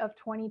July of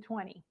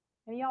 2020.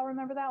 Any of y'all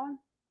remember that one?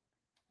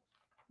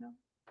 No?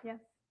 Yes?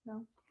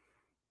 No?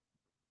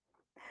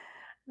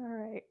 All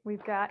right.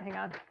 We've got, hang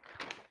on.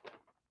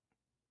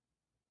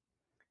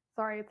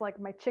 Sorry, it's like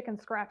my chicken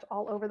scratch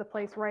all over the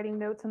place, writing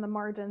notes in the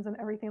margins and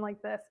everything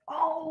like this.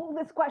 Oh,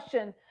 this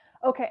question.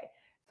 Okay.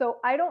 So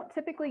I don't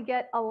typically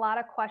get a lot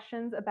of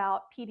questions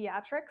about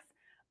pediatrics.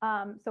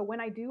 So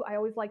when I do, I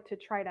always like to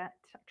try to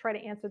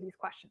answer these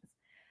questions.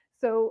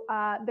 So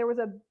there was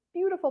a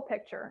beautiful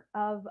picture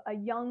of a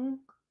young,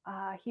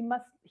 he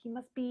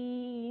must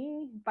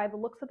be, by the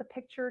looks of the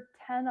picture,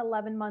 10,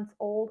 11 months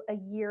old, a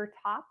year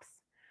tops.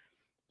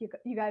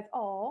 You guys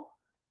all,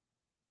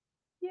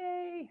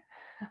 yay.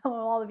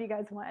 All of you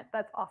guys went.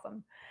 That's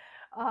awesome.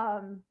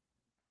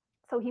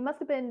 So he must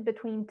have been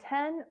between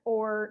 10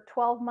 or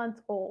 12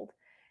 months old.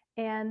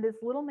 And this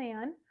little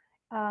man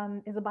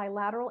is a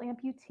bilateral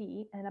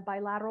amputee and a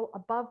bilateral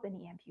above the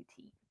knee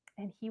amputee.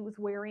 And he was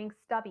wearing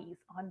stubbies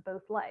on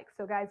both legs.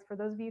 So, guys, for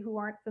those of you who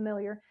aren't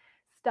familiar,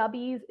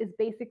 stubbies is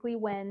basically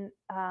when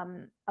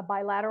a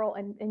bilateral,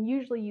 and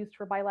usually used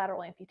for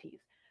bilateral amputees,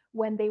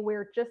 when they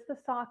wear just the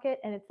socket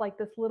and it's like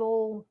this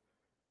little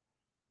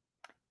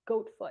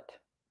goat foot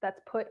that's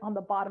put on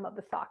the bottom of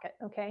the socket,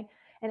 okay?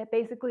 And it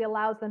basically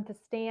allows them to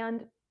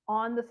stand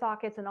on the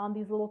sockets and on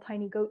these little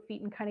tiny goat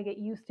feet and kind of get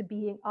used to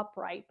being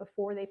upright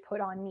before they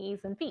put on knees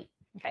and feet,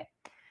 okay?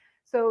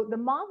 So the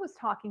mom was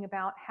talking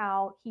about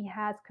how he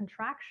has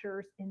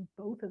contractures in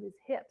both of his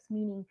hips,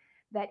 meaning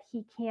that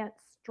he can't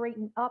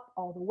straighten up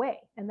all the way.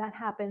 And that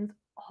happens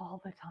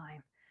all the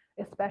time,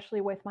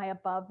 especially with my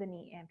above the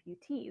knee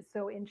amputees.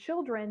 So in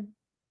children,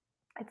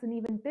 it's an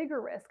even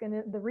bigger risk.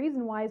 And the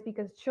reason why is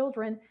because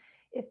children,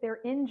 if they're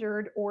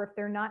injured or if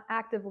they're not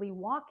actively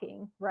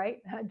walking, right?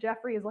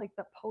 Jeffrey is like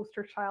the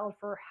poster child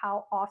for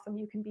how awesome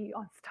you can be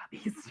on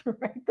stubbies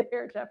right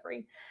there,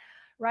 Jeffrey,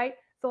 right?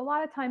 So a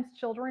lot of times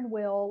children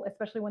will,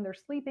 especially when they're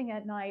sleeping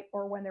at night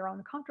or when they're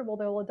uncomfortable,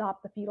 they'll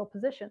adopt the fetal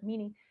position,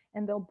 meaning,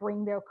 and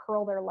they'll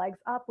curl their legs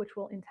up, which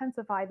will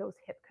intensify those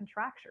hip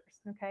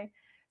contractures, okay?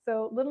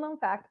 So little known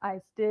fact,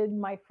 I did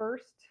my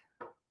first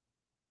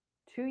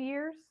 2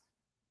 years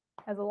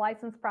as a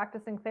licensed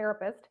practicing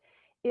therapist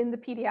in the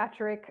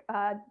pediatric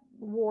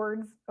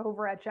wards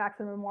over at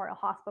Jackson Memorial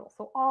Hospital.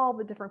 So all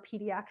the different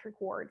pediatric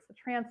wards, the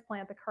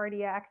transplant, the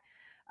cardiac,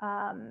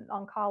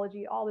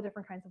 oncology, all the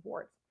different kinds of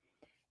wards.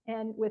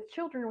 And with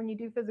children, when you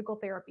do physical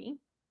therapy,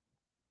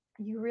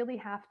 you really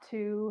have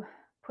to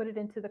put it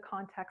into the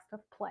context of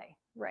play,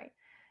 right?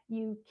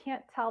 You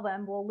can't tell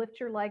them, well,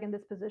 lift your leg in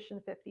this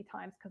position 50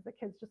 times because the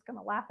kid's just going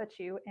to laugh at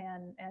you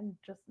and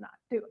just not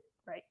do it,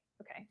 right?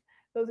 Okay.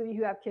 Those of you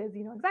who have kids,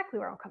 you know exactly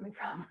where I'm coming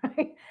from,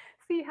 right?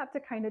 So you have to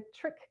kind of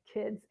trick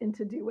kids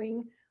into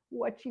doing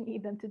what you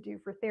need them to do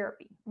for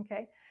therapy,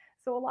 okay?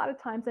 So a lot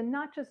of times, and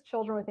not just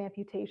children with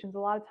amputations, a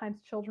lot of times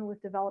children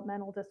with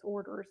developmental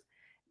disorders,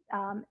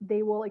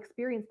 they will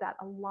experience that,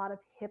 a lot of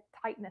hip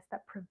tightness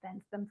that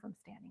prevents them from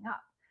standing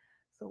up.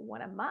 So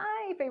one of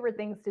my favorite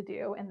things to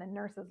do, and the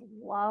nurses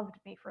loved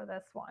me for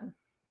this one,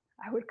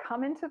 I would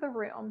come into the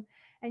room,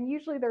 and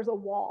usually there's a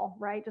wall,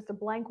 right? Just a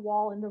blank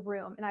wall in the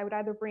room. And I would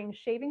either bring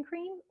shaving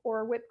cream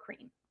or whipped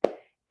cream,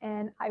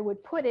 and I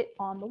would put it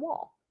on the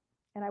wall.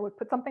 And I would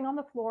put something on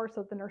the floor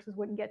so that the nurses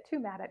wouldn't get too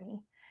mad at me.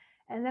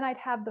 And then I'd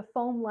have the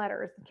foam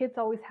letters. The kids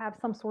always have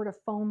some sort of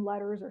foam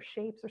letters or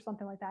shapes or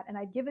something like that. And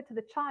I'd give it to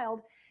the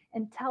child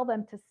and tell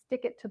them to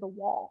stick it to the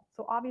wall.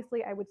 So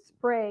obviously I would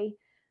spray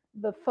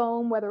the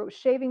foam, whether it was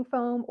shaving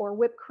foam or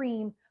whipped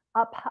cream,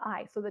 up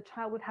high. So the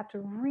child would have to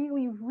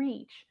really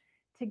reach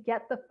to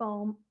get the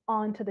foam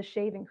onto the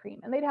shaving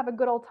cream. And they'd have a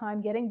good old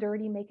time getting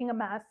dirty, making a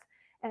mess,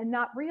 and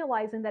not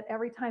realizing that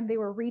every time they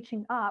were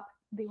reaching up,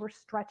 they were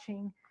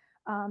stretching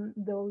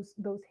those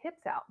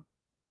hips out.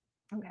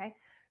 Okay.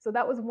 So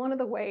that was one of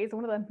the ways,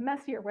 one of the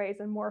messier ways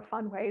and more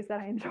fun ways that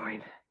I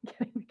enjoyed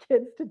getting the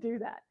kids to do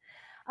that.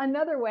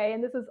 Another way,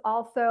 and this is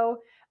also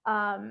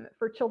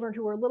for children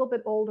who are a little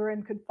bit older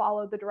and could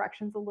follow the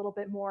directions a little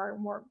bit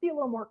more, be a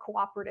little more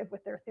cooperative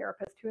with their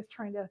therapist who is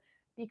trying to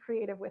be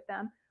creative with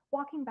them,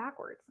 walking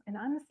backwards. And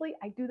honestly,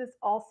 I do this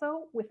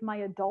also with my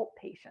adult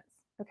patients.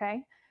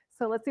 Okay.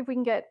 So let's see if we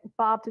can get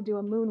Bob to do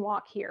a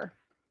moonwalk here.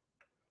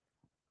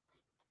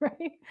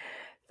 Right.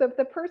 So if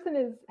the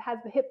person has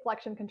the hip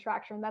flexion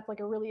contraction, that's like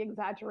a really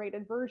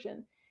exaggerated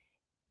version.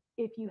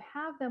 If you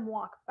have them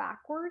walk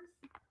backwards,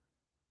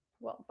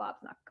 well, Bob's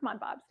not, come on,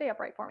 Bob, stay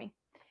upright for me.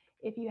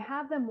 If you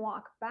have them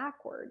walk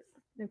backwards,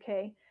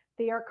 okay,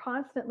 they are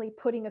constantly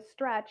putting a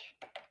stretch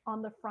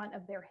on the front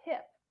of their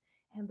hip.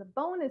 And the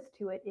bonus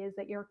to it is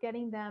that you're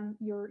getting them,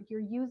 you're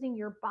using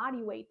your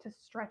body weight to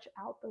stretch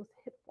out those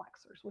hip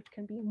flexors, which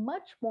can be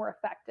much more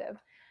effective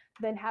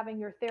than having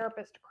your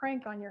therapist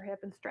crank on your hip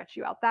and stretch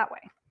you out that way.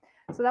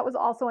 So that was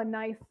also a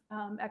nice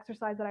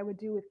exercise that I would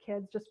do with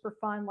kids just for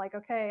fun. Like,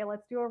 okay,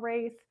 let's do a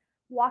race,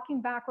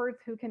 walking backwards.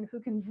 Who can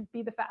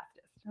be the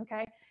fastest?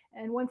 Okay.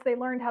 And once they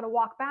learned how to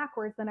walk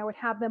backwards, then I would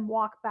have them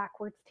walk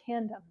backwards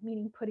tandem,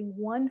 meaning putting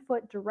one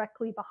foot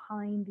directly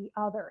behind the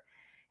other.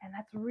 And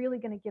that's really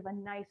going to give a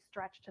nice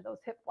stretch to those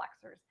hip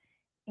flexors.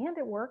 And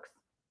it works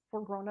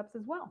for grown-ups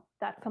as well.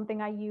 That's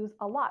something I use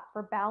a lot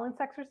for balance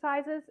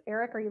exercises.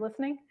 Eric, are you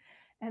listening?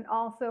 And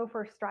also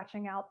for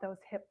stretching out those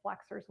hip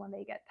flexors when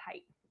they get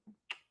tight.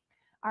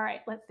 All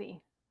right, let's see.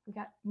 We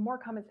got more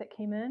comments that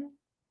came in.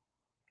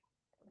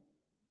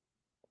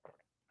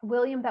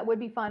 William, that would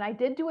be fun. I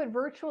did do it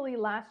virtually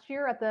last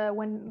year at the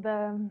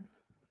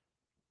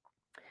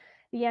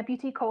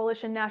Amputee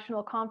Coalition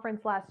National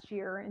Conference last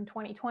year in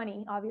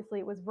 2020. Obviously,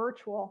 it was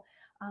virtual,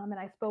 and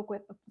I spoke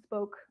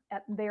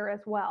at there as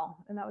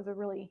well, and that was a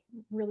really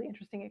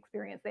interesting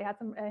experience. They had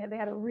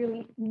a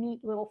really neat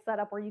little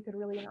setup where you could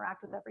really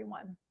interact with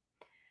everyone.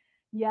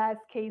 Yes,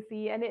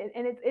 Casey, and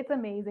it's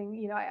amazing.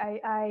 You know,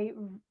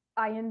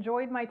 I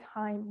enjoyed my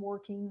time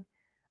working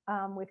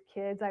with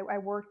kids. I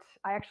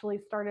actually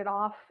started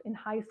off in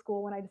high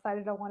school when I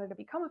decided I wanted to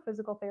become a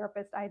physical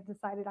therapist. I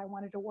decided I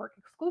wanted to work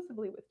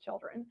exclusively with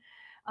children.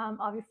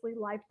 Obviously,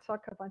 life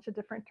took a bunch of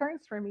different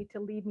turns for me to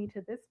lead me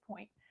to this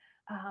point.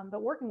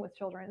 But working with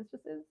children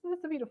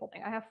it's a beautiful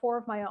thing. I have 4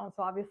 of my own,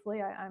 so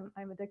obviously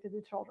I'm addicted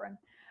to children.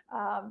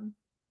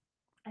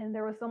 And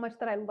there was so much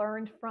that I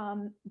learned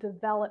from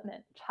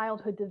development,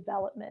 childhood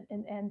development,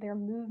 and their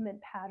movement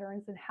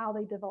patterns and how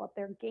they develop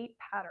their gait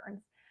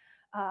patterns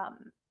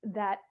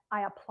that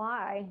I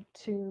apply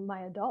to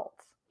my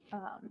adults.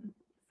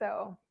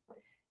 So,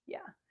 yeah.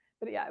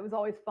 But yeah, it was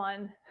always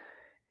fun.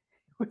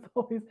 It was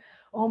always,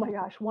 oh my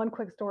gosh, one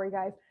quick story,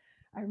 guys.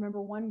 I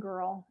remember one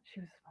girl, she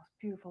was the most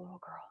beautiful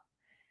little girl.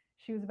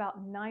 She was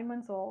about 9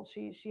 months old.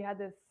 She had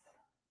this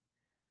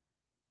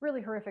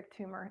really horrific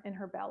tumor in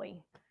her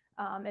belly.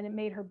 And it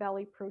made her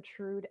belly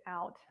protrude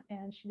out,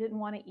 and she didn't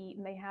want to eat.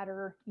 And they had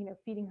her,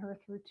 feeding her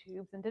through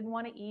tubes, and didn't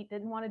want to eat,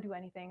 didn't want to do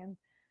anything. And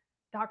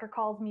doctor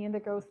calls me in to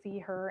go see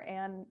her,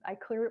 and I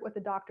cleared it with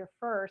the doctor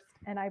first,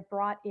 and I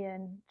brought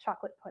in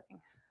chocolate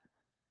pudding.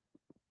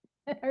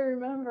 And I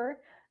remember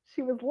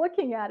she was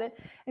looking at it.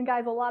 And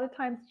guys, a lot of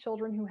times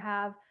children who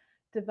have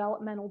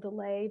developmental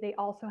delay, they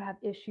also have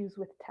issues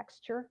with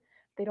texture.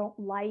 They don't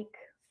like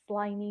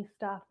slimy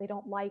stuff. They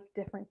don't like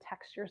different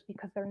textures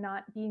because they're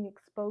not being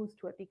exposed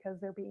to it because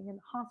they're being in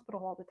the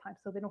hospital all the time.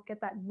 So they don't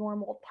get that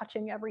normal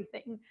touching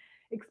everything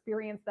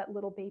experience that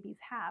little babies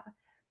have.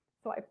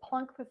 So I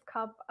plunked this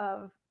cup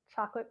of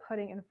chocolate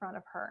pudding in front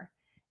of her,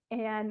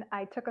 and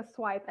I took a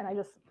swipe and I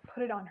just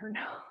put it on her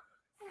nose.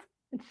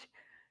 And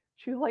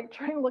she was like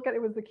trying to look at it.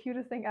 It was the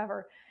cutest thing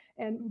ever.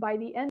 And by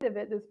the end of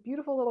it, this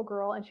beautiful little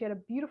girl, and she had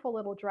a beautiful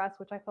little dress,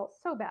 which I felt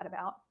so bad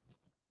about,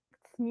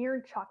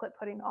 smeared chocolate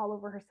pudding all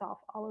over herself,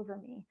 all over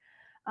me.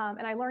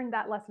 And I learned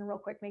that lesson real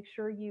quick. Make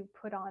sure you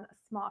put on a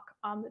smock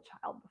on the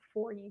child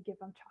before you give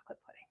them chocolate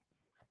pudding.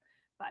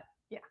 But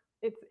yeah,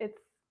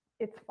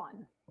 it's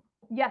fun.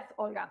 Yes,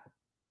 Olga.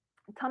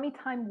 Tummy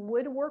time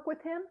would work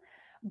with him,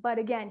 but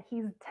again,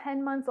 he's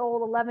 10 months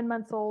old, 11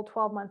 months old,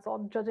 12 months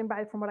old, judging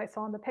by from what I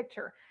saw in the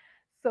picture.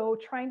 So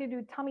trying to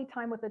do tummy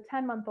time with a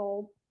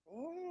 10-month-old,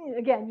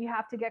 again, you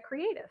have to get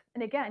creative.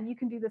 And again, you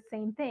can do the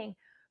same thing,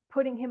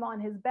 putting him on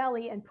his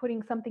belly and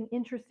putting something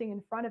interesting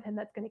in front of him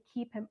that's going to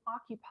keep him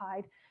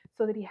occupied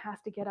so that he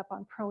has to get up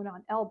on prone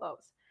on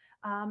elbows.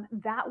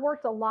 That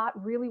worked a lot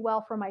really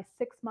well for my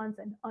 6 months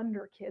and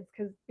under kids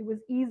because it was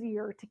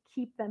easier to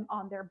keep them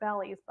on their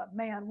bellies. But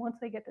man, once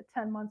they get to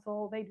 10 months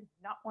old, they do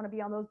not want to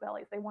be on those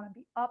bellies. They want to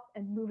be up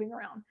and moving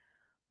around,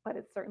 but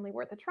it's certainly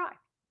worth a try.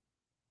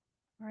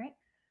 All right.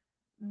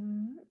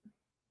 Mm-hmm.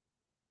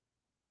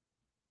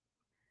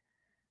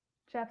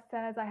 Jeff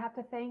says, I have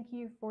to thank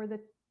you for the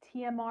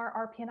TMR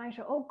RPNI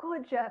show. Oh,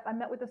 good, Jeff. I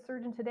met with a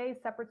surgeon today.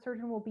 Separate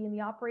surgeon will be in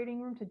the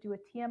operating room to do a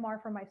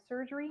TMR for my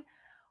surgery.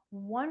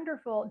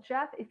 Wonderful.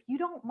 Jeff, if you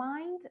don't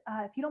mind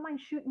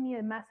shooting me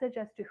a message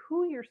as to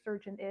who your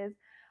surgeon is.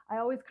 I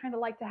always kind of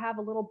like to have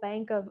a little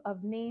bank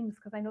of names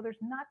because I know there's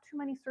not too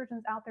many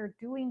surgeons out there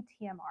doing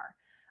TMR.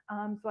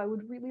 So I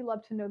would really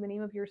love to know the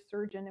name of your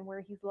surgeon and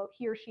where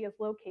he or she is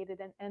located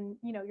and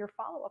your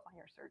follow-up on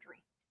your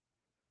surgery.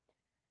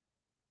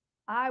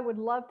 I would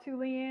love to,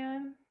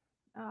 Leanne.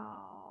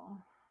 Oh,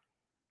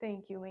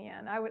 thank you,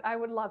 Leanne. I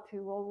would love to.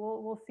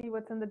 We'll see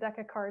what's in the deck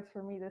of cards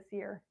for me this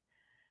year.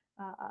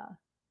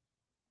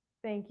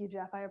 Thank you,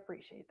 Jeff. I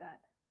appreciate that.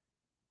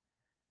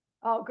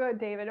 Oh, good,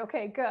 David.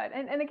 Okay, good.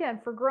 And again,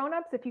 for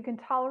grown-ups, if you can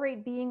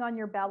tolerate being on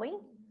your belly,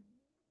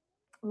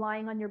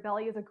 Lying on your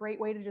belly is a great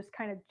way to just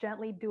kind of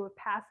gently do a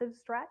passive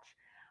stretch.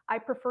 I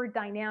prefer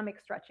dynamic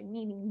stretching,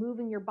 meaning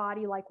moving your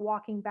body like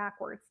walking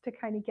backwards to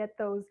kind of get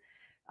those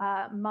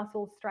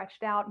muscles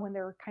stretched out when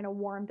they're kind of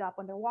warmed up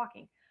when they're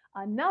walking.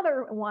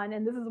 Another one,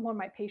 and this is one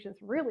my patients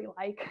really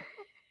like,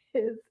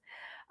 is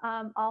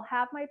I'll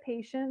have my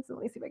patients,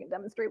 let me see if I can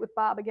demonstrate with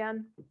Bob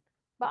again.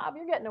 Bob,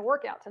 you're getting a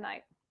workout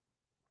tonight.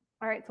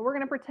 All right, so we're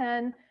going to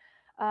pretend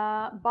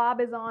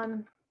Bob is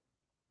on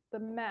the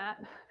mat.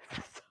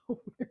 So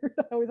weird.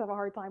 I always have a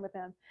hard time with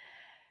him.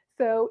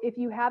 So if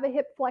you have a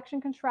hip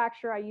flexion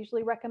contracture, I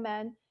usually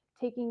recommend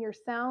taking your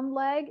sound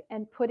leg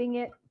and putting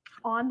it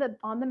on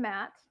the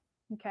mat,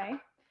 okay?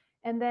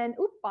 And then,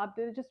 oop, Bob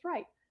did it just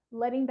right.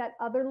 Letting that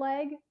other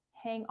leg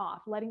hang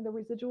off, letting the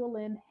residual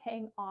limb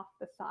hang off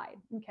the side,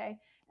 okay?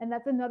 And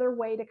that's another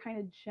way to kind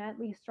of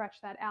gently stretch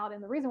that out.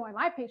 And the reason why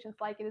my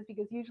patients like it is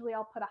because usually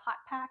I'll put a hot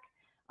pack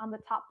on the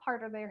top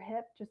part of their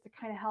hip just to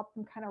kind of help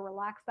them kind of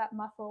relax that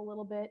muscle a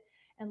little bit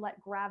and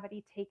let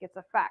gravity take its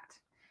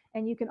effect.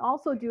 And you can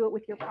also do it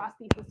with your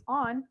prosthesis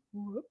on.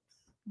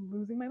 Whoops, I'm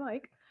losing my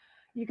mic.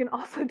 You can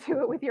also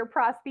do it with your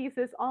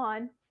prosthesis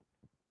on,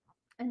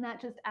 and that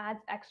just adds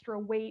extra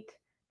weight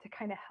to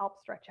kind of help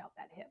stretch out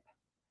that hip.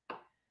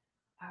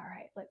 All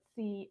right, let's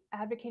see.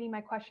 Advocating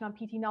my question on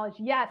PT knowledge.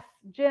 Yes,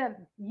 Jim,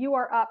 you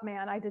are up,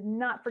 man. I did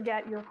not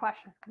forget your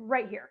question.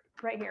 Right here,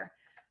 right here.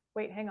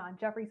 Wait, hang on.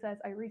 Jeffrey says,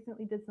 I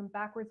recently did some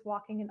backwards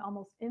walking, and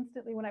almost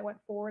instantly when I went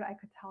forward, I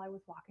could tell I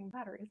was walking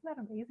better. Isn't that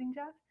amazing,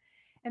 Jeff?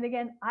 And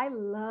again, I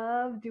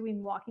love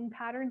doing walking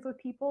patterns with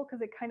people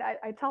because it kind of,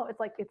 I tell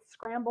it's like it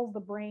scrambles the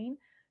brain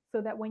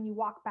so that when you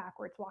walk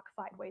backwards, walk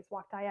sideways,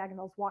 walk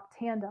diagonals, walk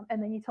tandem,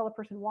 and then you tell a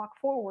person walk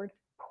forward,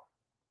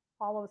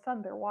 all of a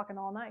sudden they're walking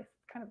all nice.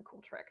 It's kind of a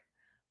cool trick.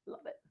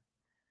 Love it.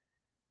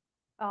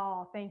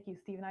 Oh, thank you,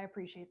 Stephen. I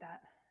appreciate that.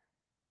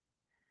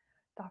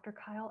 Dr.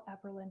 Kyle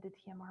Epperlin did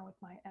TMR with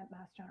my at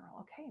Mass General.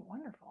 Okay,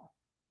 wonderful.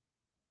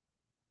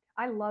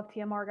 I love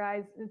TMR,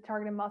 guys,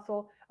 targeted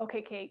muscle.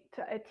 Okay, Kate,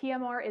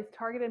 TMR is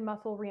targeted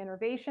muscle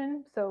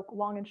reinnervation. So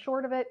long and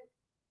short of it,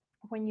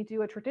 when you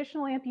do a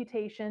traditional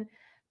amputation,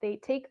 they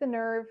take the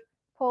nerve,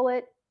 pull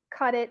it,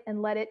 cut it,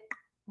 and let it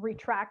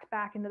retract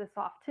back into the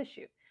soft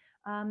tissue.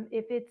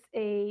 If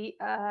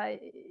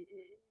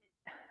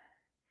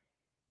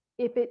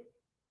it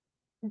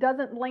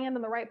doesn't land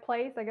in the right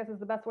place, I guess is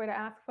the best way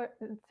to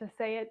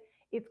say it,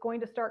 it's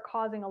going to start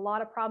causing a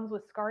lot of problems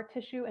with scar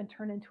tissue and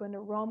turn into a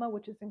neuroma,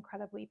 which is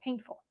incredibly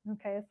painful,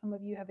 okay, as some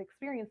of you have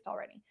experienced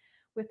already.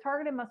 With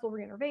targeted muscle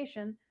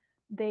reinnervation,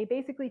 they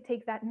basically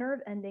take that nerve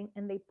ending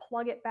and they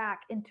plug it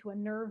back into a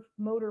nerve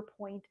motor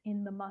point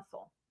in the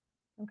muscle,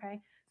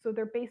 okay? So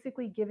they're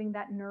basically giving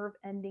that nerve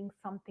ending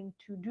something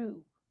to do.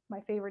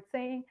 My favorite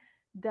saying,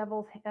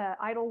 idle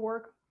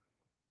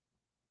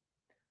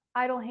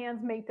hands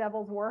make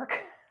devil's work.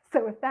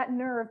 So if that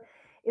nerve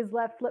is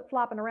left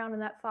flip-flopping around in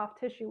that soft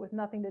tissue with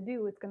nothing to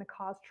do, it's going to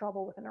cause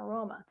trouble with an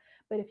neuroma.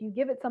 But if you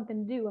give it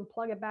something to do and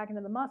plug it back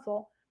into the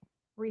muscle,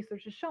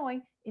 research is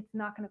showing it's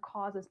not going to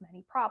cause as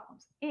many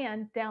problems.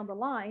 And down the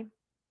line,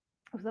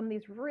 with some of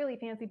these really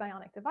fancy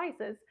bionic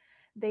devices,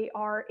 they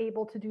are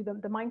able to do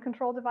the mind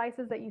control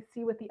devices that you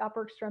see with the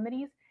upper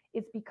extremities.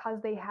 It's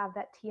because they have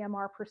that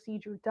TMR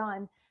procedure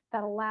done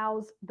that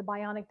allows the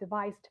bionic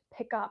device to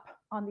pick up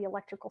on the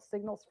electrical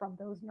signals from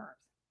those nerves.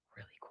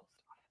 Really cool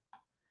stuff.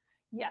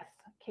 Yes,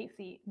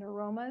 Casey,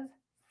 neuromas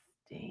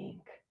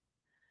stink.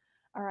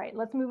 All right,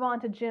 let's move on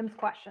to Jim's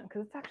question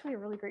because it's actually a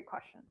really great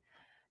question.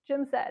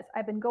 Jim says,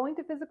 I've been going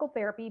to physical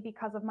therapy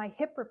because of my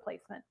hip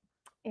replacement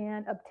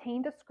and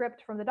obtained a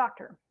script from the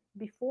doctor.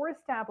 Before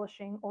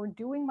establishing or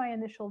doing my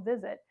initial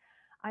visit,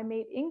 I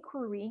made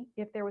inquiry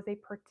if there was a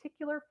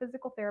particular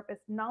physical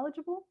therapist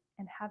knowledgeable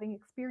and having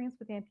experience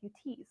with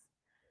amputees.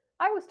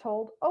 I was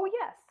told, oh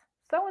yes,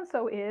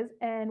 so-and-so is,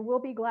 and we'll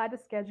be glad to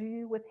schedule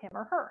you with him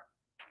or her.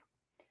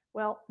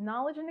 Well,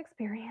 knowledge and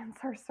experience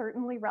are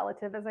certainly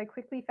relative, as I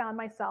quickly found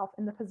myself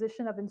in the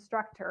position of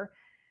instructor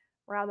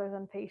rather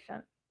than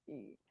patient.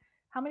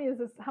 How many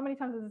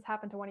times has this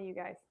happened to one of you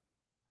guys?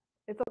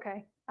 It's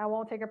okay. I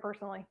won't take it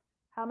personally.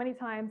 How many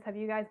times have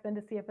you guys been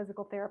to see a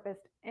physical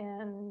therapist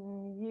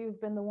and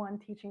you've been the one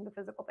teaching the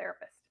physical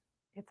therapist?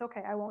 It's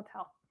okay. I won't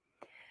tell.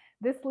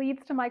 This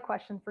leads to my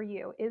question for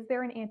you. Is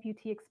there an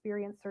amputee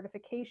experience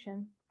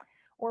certification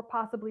or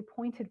possibly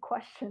pointed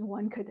question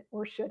one could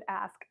or should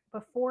ask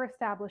before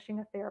establishing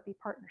a therapy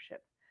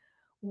partnership?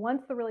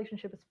 Once the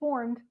relationship is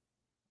formed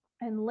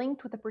and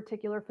linked with a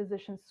particular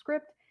physician's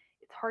script,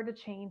 it's hard to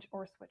change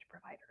or switch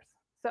providers.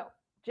 So,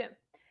 Jim,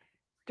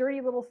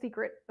 dirty little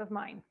secret of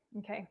mine,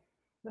 okay?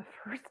 The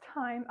first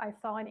time I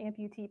saw an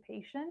amputee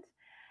patient,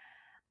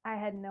 I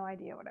had no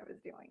idea what I was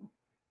doing,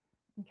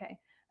 okay?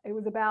 It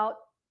was about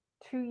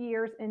 2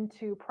 years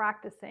into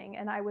practicing,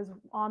 and I was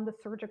on the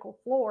surgical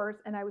floors,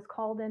 and I was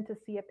called in to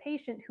see a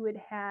patient who had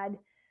had,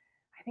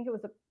 I think it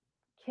was a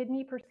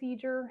kidney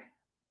procedure,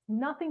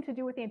 nothing to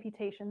do with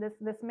amputation.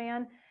 This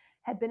man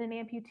had been an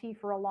amputee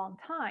for a long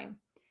time.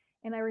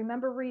 And I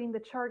remember reading the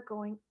chart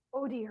going,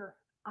 oh dear,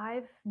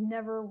 I've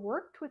never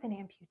worked with an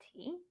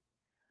amputee.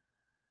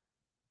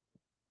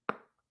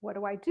 what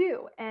do I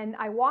do? And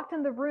I walked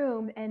in the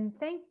room, and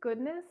thank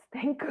goodness,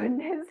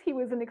 he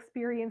was an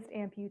experienced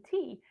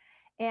amputee.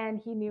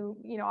 And he knew,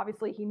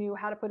 obviously he knew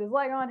how to put his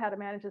leg on, how to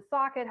manage his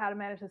socket, how to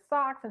manage his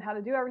socks, and how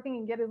to do everything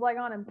and get his leg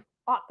on, and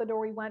out the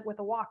door he went with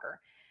a walker.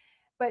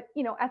 But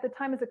at the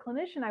time as a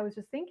clinician, I was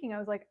just thinking, I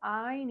was like,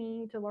 I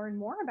need to learn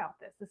more about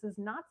this. This is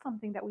not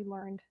something that we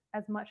learned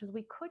as much as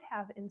we could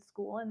have in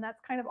school. And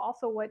that's kind of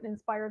also what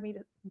inspired me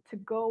to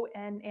go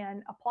and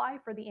apply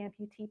for the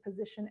amputee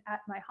position at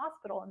my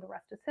hospital, and the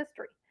rest is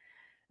history.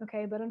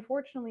 Okay, but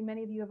unfortunately,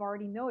 many of you have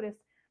already noticed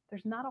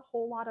there's not a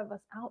whole lot of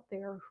us out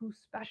there who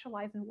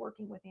specialize in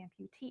working with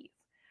amputees.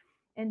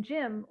 And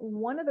Jim,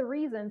 one of the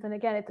reasons, and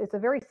again, it's a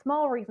very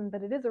small reason,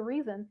 but it is a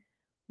reason,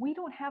 we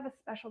don't have a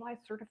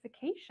specialized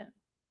certification.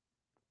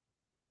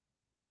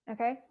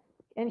 Okay.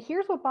 And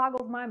here's what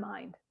boggles my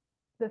mind.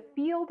 The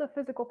field of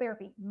physical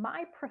therapy,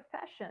 my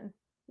profession,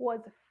 was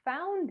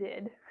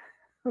founded,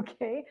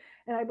 okay,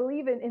 and I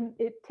believe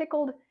it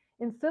tickled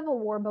in Civil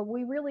War, but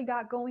we really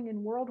got going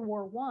in World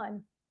War I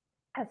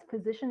as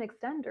physician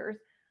extenders,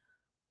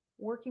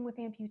 working with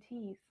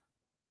amputees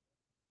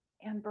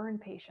and burn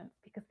patients,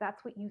 because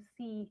that's what you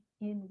see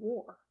in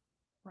war,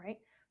 right?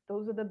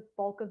 Those are the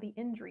bulk of the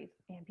injuries,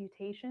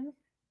 amputations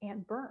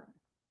and burn.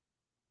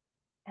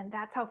 And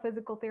that's how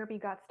physical therapy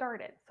got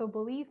started. So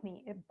believe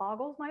me, it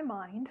boggles my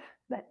mind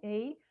that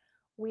A,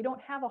 we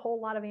don't have a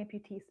whole lot of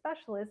amputee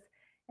specialists,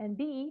 and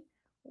B,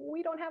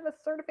 we don't have a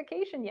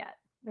certification yet.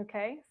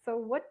 Okay, so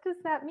what does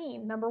that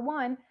mean? Number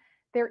one,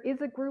 there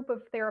is a group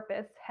of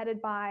therapists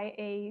headed by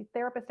a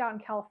therapist out in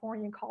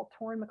California called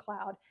Torrin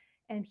McLeod,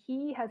 and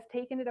he has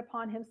taken it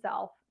upon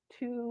himself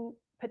to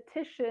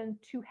petition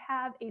to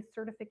have a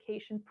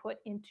certification put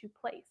into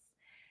place.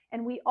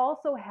 And we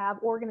also have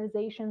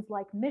organizations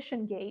like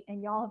Mission Gate,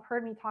 and y'all have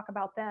heard me talk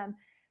about them.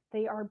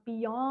 They are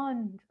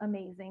beyond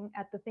amazing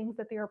at the things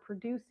that they are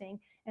producing,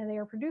 and they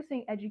are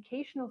producing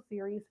educational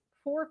series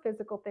for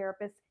physical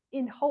therapists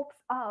in hopes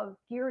of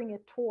gearing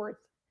it towards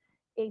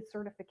a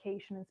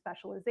certification and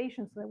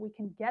specialization so that we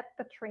can get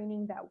the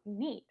training that we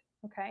need.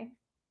 Okay.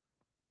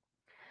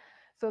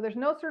 So there's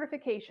no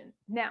certification.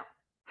 Now,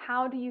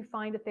 how do you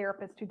find a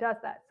therapist who does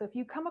that? So if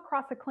you come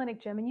across a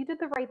clinic, Jim, and you did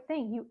the right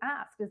thing, you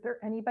asked, is there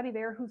anybody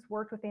there who's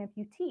worked with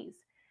amputees?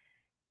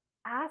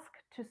 Ask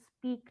to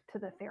speak to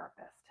the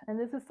therapist. And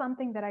this is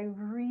something that I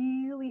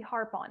really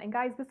harp on. And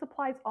guys, this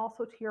applies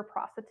also to your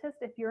prosthetist.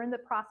 If you're in the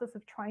process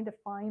of trying to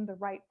find the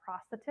right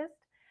prosthetist,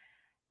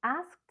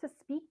 ask to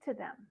speak to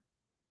them.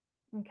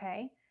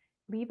 Okay.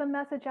 Leave a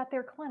message at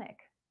their clinic.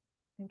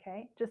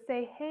 Okay. Just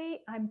say, hey,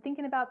 I'm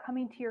thinking about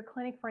coming to your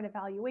clinic for an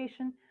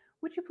evaluation.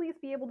 Would you please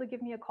be able to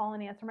give me a call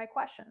and answer my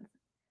questions?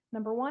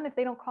 Number one, if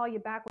they don't call you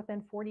back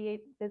within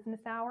 48 business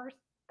hours,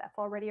 that's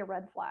already a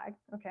red flag.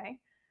 Okay.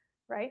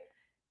 Right.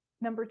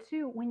 Number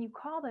two, when you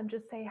call them,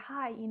 just say,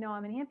 hi,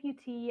 I'm an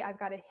amputee. I've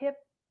got a hip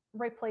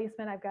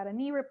replacement. I've got a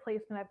knee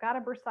replacement. I've got a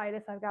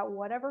bursitis. I've got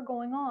whatever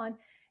going on.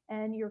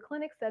 And your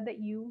clinic said that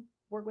you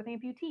work with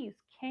amputees.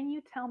 Can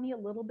you tell me a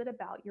little bit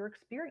about your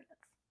experience?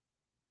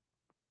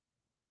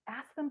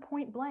 Ask them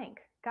point blank.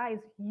 Guys,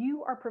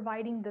 you are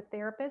providing the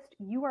therapist,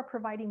 you are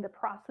providing the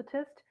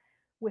prosthetist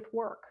with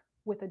work,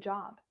 with a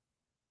job.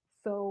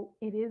 So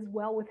it is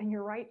well within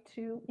your right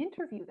to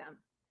interview them.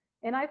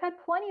 And I've had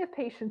plenty of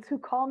patients who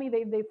call me,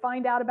 they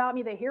find out about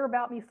me, they hear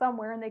about me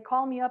somewhere, and they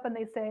call me up and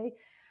they say,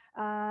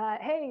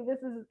 hey,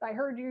 I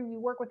heard you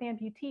work with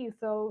amputees.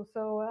 So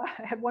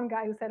I had one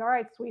guy who said, all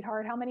right,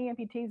 sweetheart, how many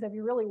amputees have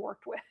you really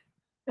worked with?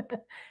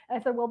 And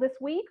I said, well, this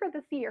week or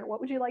this year?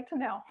 What would you like to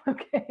know?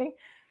 Okay.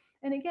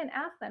 And again,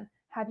 ask them,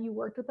 have you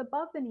worked with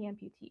above the knee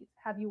amputees?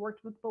 Have you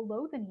worked with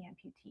below the knee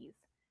amputees?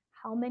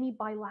 How many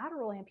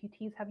bilateral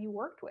amputees have you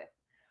worked with?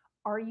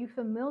 Are you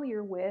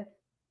familiar with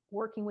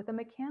working with a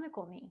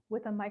mechanical knee,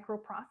 with a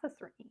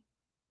microprocessor knee?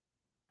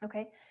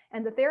 Okay.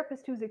 And the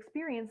therapist who's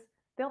experienced,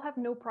 they'll have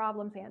no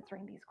problems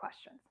answering these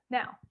questions.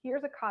 Now,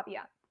 here's a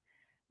caveat.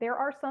 There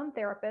are some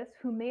therapists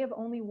who may have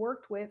only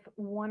worked with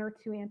one or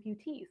two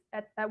amputees.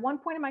 At one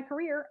point in my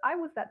career, I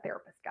was that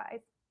therapist,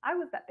 guys. I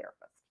was that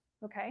therapist.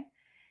 Okay.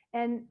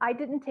 And I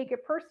didn't take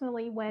it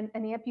personally when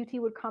an amputee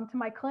would come to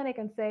my clinic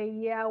and say,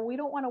 yeah, we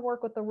don't want to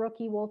work with the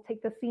rookie. We'll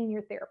take the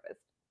senior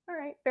therapist. All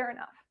right, fair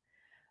enough.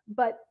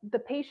 But the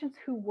patients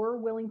who were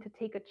willing to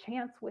take a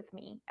chance with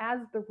me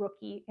as the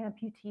rookie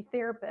amputee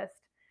therapist,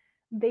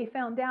 they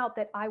found out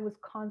that I was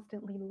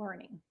constantly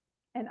learning,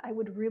 and I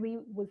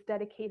was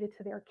dedicated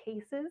to their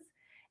cases,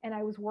 and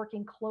I was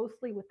working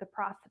closely with the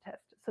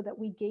prosthetist so that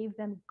we gave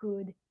them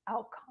good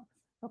outcomes.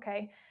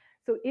 Okay.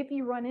 So if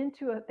you run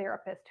into a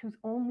therapist who's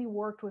only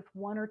worked with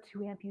one or two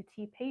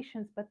amputee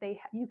patients, but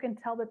you can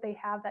tell that they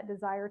have that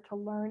desire to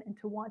learn and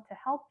to want to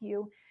help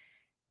you,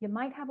 you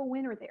might have a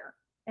winner there.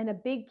 And a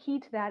big key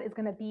to that is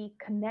going to be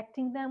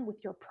connecting them with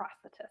your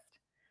prosthetist,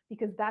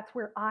 because that's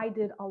where I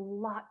did a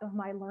lot of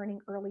my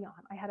learning early on.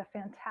 I had a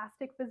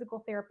fantastic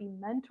physical therapy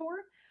mentor,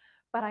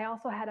 but I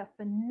also had a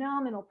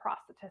phenomenal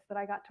prosthetist that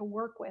I got to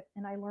work with,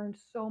 and I learned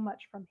so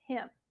much from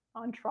him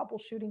on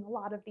troubleshooting a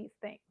lot of these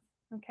things.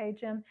 Okay,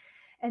 Jim?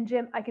 And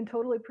Jim, I can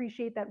totally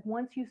appreciate that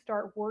once you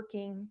start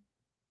working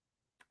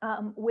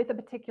with a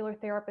particular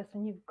therapist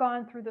and you've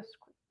gone through the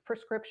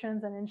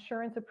prescriptions and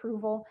insurance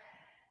approval,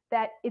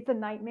 that it's a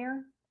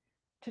nightmare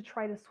to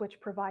try to switch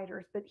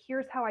providers. But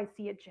here's how I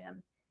see it,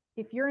 Jim.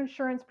 If your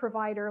insurance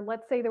provider,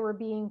 let's say they were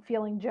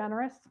feeling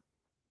generous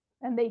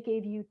and they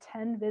gave you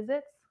 10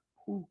 visits,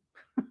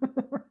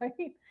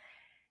 right?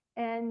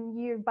 And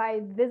you,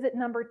 by visit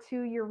number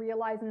 2, you're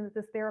realizing that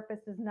this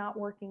therapist is not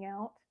working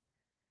out.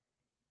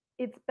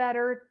 It's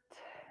better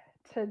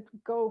to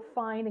go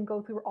find and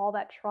go through all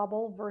that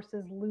trouble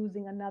versus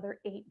losing another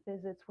 8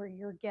 visits where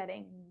you're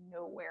getting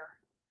nowhere.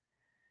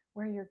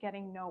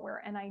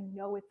 And I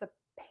know it's a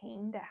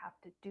pain to have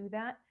to do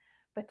that,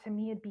 but to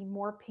me, it'd be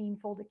more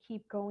painful to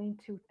keep going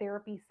to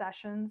therapy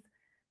sessions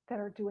that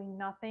are doing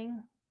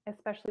nothing,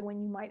 especially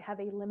when you might have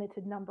a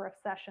limited number of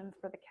sessions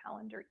for the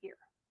calendar year.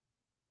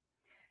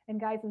 And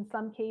guys, in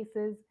some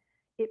cases,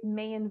 it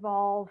may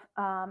involve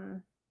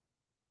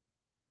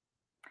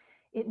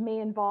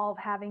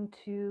having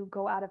to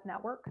go out of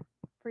network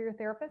for your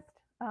therapist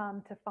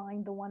to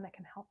find the one that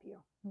can help you.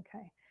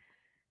 Okay,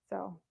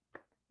 so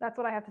that's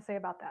what I have to say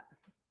about that.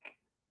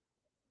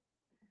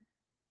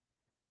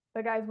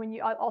 But guys,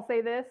 I'll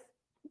say this,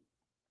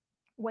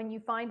 when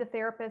you find a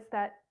therapist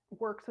that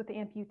works with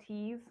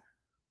amputees,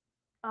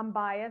 I'm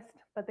biased,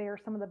 but they are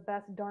some of the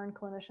best darn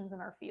clinicians in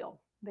our field.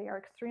 They are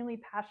extremely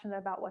passionate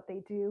about what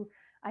they do.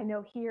 I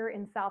know here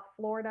in South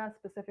Florida,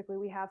 specifically,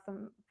 we have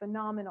some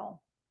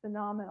phenomenal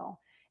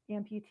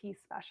amputee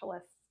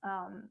specialists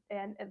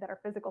and that are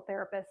physical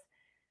therapists,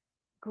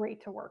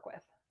 great to work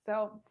with.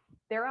 So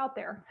they're out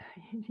there.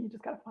 You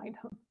just got to find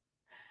them.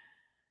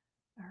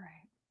 All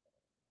right.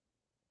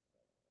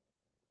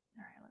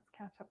 All right, let's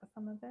catch up with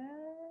some of this.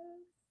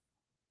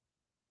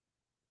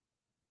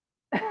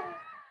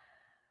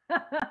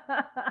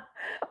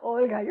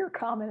 Olga, your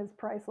comment is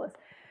priceless.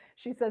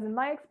 She says, in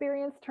my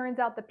experience, turns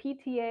out the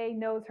PTA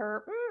knows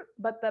her,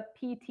 but the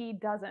PT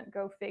doesn't.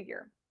 Go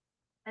figure.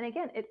 And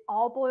again, it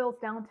all boils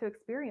down to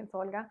experience,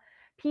 Olga.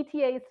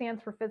 PTA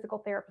stands for physical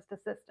therapist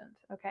assistant.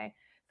 Okay.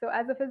 So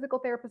as a physical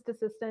therapist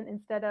assistant,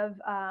 instead of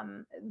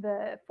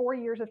the 4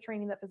 years of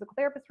training that physical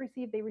therapists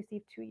receive, they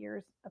receive 2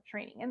 years of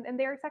training. And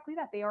they're exactly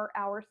that. They are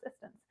our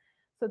assistants.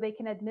 So they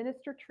can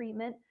administer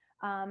treatment.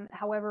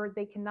 However,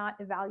 they cannot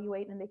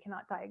evaluate and they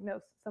cannot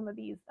diagnose some of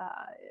these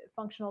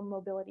functional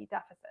mobility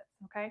deficits.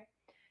 Okay.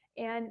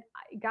 And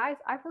guys,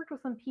 I've worked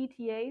with some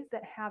PTAs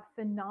that have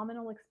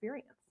phenomenal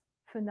experience.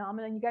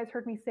 Phenomenal. You guys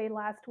heard me say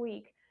last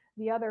week,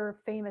 the other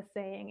famous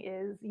saying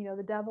is,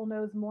 the devil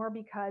knows more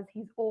because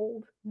he's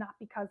old, not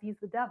because he's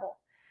the devil.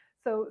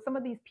 So some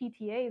of these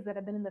PTAs that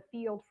have been in the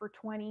field for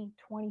 20,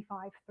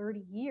 25,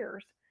 30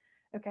 years,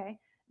 okay,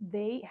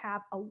 they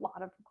have a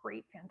lot of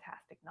great,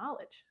 fantastic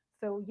knowledge.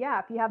 So yeah,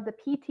 if you have the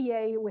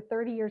PTA with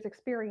 30 years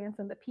experience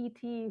and the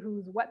PT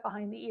who's wet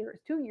behind the ears,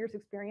 2 years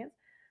experience,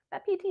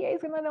 that PTA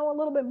is going to know a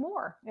little bit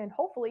more and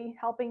hopefully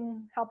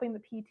helping the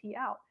PT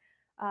out.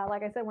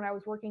 Like I said, when I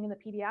was working in the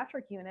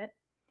pediatric unit,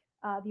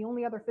 the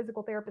only other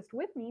physical therapist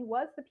with me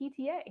was the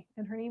PTA,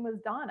 and her name was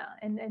Donna,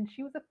 and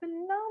she was a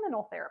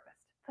phenomenal therapist,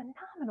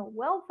 phenomenal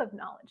wealth of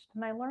knowledge,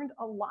 and I learned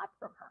a lot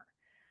from her.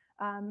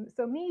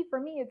 So for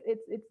me,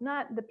 it's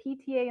not the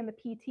PTA and the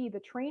PT.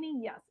 The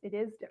training, yes, it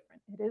is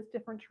different. It is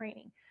different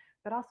training,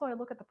 but also I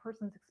look at the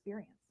person's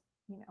experience.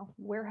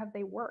 Where have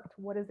they worked?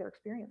 What is their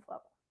experience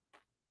level?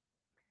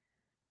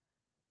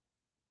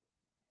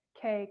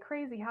 Okay,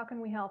 crazy. How can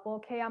we help? Well,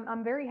 okay,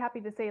 I'm very happy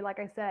to say, like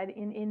I said,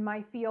 in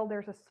my field,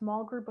 there's a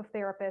small group of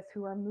therapists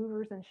who are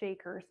movers and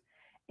shakers,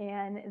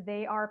 and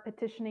they are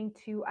petitioning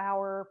to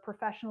our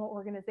professional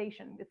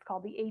organization. It's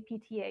called the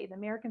APTA, the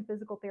American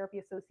Physical Therapy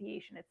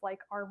Association. It's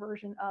like our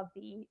version of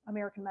the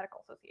American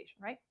Medical Association,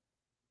 right?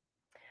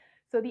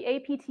 So the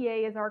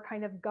APTA is our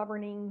kind of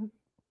governing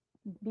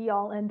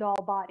be-all,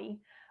 end-all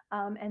body.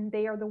 And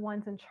they are the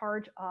ones in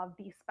charge of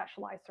the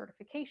specialized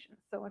certifications.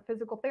 So in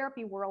physical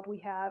therapy world, we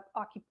have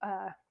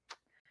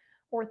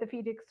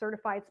orthopedic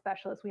certified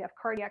specialists, we have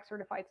cardiac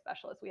certified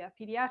specialists, we have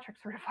pediatric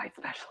certified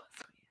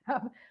specialists, we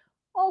have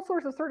all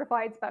sorts of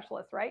certified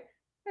specialists, right?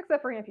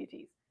 Except for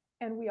amputees.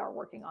 And we are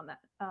working on that.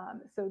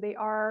 So they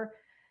are,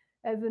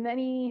 as in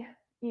any,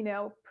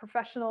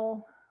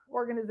 professional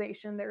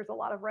organization, there's a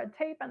lot of red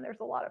tape and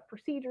there's a lot of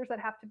procedures that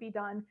have to be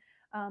done.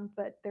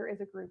 But there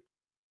is a group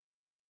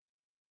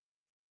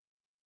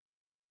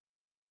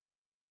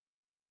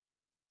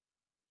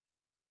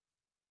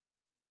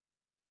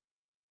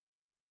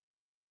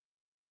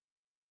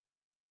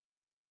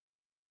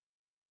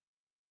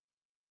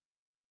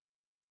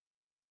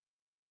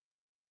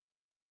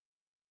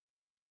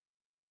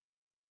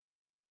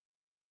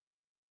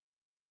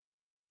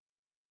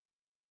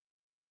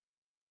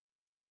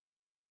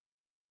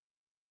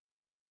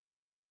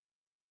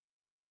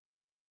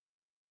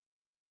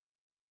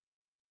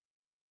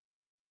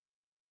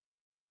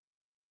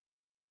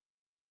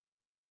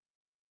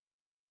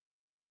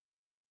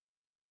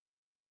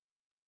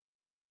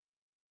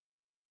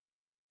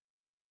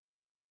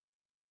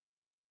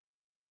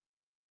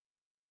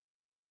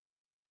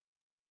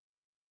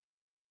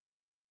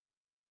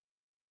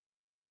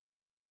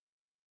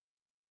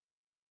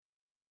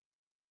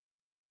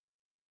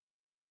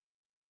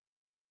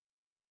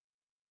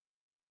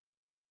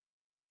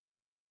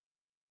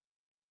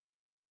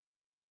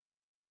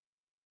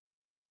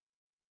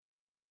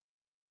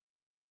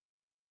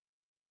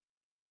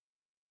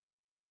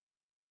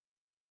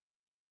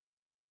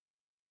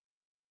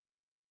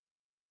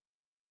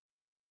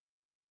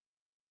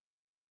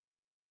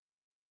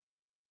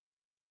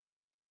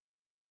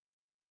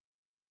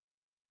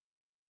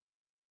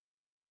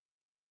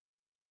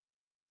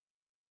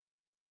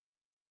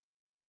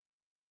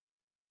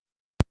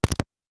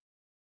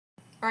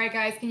All right,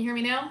 guys, can you hear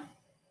me now?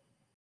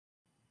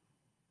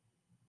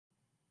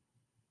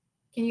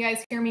 Can you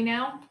guys hear me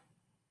now?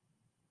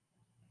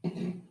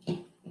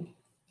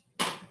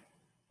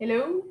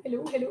 Hello,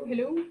 hello, hello,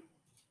 hello.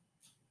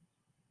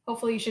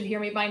 Hopefully you should hear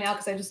me by now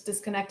because I just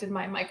disconnected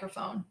my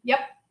microphone.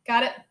 Yep,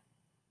 got it.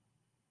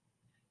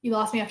 You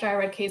lost me after I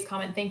read Kay's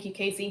comment. Thank you,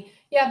 Casey.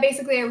 Yeah,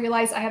 basically I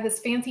realized I have this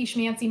fancy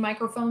schmancy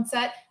microphone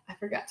set. I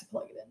forgot to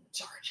plug it in to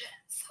charge it.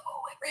 So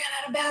it ran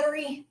out of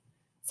battery.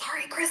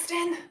 Sorry,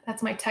 Kristen.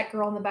 That's my tech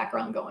girl in the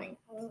background going.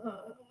 All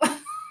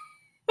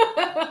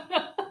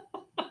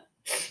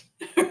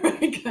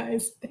right,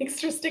 guys, thanks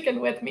for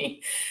sticking with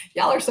me.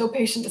 Y'all are so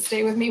patient to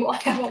stay with me while I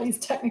have all these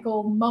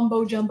technical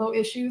mumbo jumbo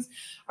issues.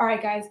 All right,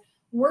 guys,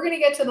 we're going to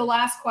get to the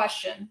last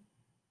question.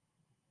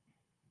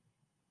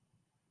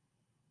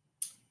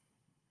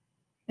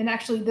 And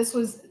actually,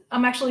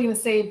 I'm actually going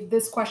to save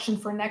this question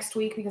for next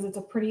week because it's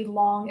a pretty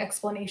long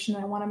explanation.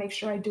 I want to make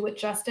sure I do it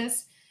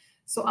justice.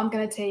 So I'm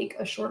going to take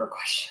a shorter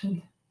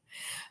question.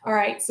 All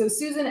right, so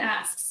Susan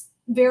asks,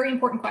 very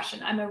important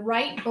question. I'm a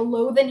right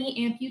below the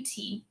knee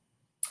amputee,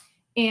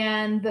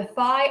 and the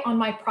thigh on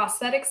my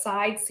prosthetic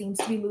side seems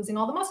to be losing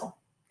all the muscle.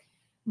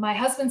 My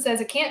husband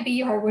says it can't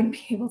be or I wouldn't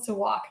be able to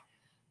walk,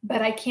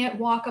 but I can't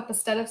walk up a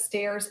set of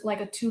stairs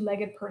like a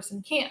two-legged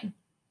person can.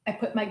 I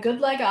put my good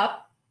leg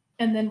up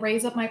and then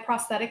raise up my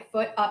prosthetic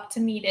foot up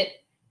to meet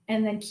it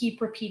and then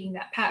keep repeating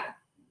that pattern.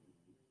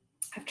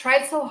 I've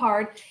tried so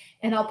hard,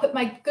 and I'll put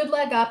my good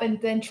leg up and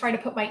then try to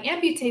put my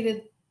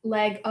amputated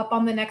leg up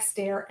on the next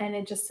stair, and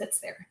it just sits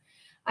there.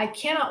 I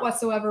cannot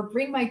whatsoever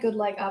bring my good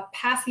leg up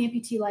past the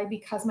amputee leg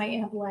because my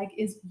amp leg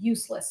is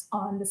useless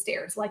on the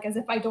stairs, like as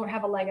if I don't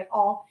have a leg at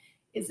all.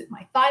 Is it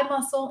my thigh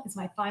muscle? Is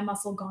my thigh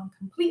muscle gone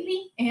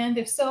completely? And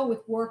if so,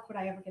 with work, would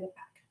I ever get it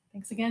back?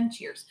 Thanks again.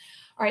 Cheers.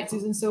 All right,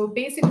 Susan. So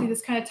basically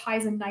this kind of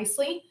ties in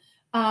nicely.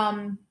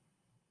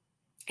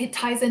 It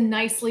ties in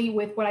nicely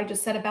with what I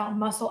just said about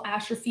muscle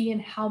atrophy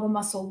and how the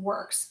muscle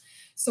works.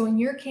 So in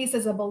your case,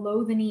 as a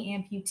below the knee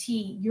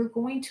amputee, you're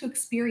going to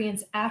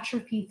experience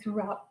atrophy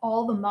throughout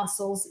all the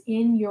muscles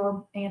in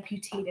your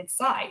amputated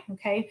side,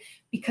 okay?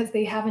 Because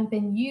they haven't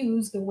been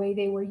used the way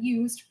they were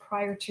used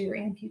prior to your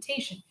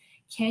amputation.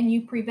 Can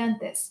you prevent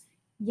this?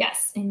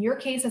 Yes. In your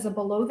case, as a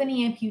below the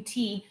knee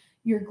amputee,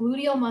 your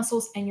gluteal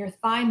muscles and your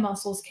thigh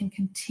muscles can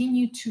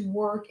continue to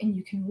work, and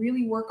you can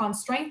really work on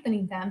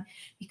strengthening them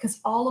because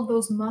all of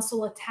those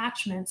muscle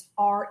attachments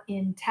are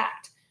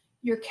intact.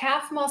 Your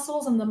calf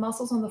muscles and the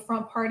muscles on the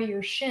front part of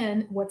your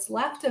shin, what's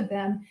left of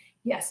them,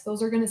 yes,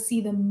 those are going to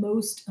see the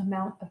most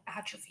amount of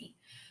atrophy.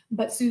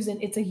 But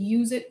Susan, it's a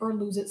use it or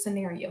lose it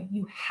scenario.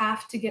 You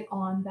have to get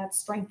on that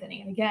strengthening.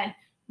 And again,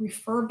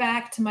 refer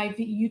back to my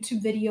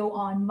YouTube video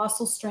on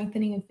muscle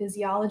strengthening and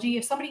physiology.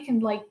 If somebody can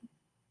like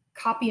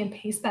copy and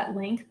paste that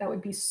link, that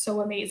would be so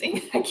amazing.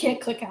 I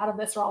can't click out of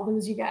this or I'll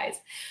lose you guys.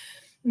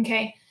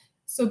 Okay.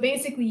 So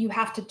basically you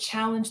have to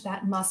challenge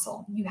that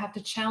muscle. You have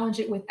to challenge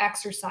it with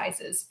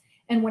exercises.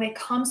 And when it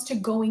comes to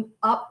going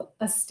up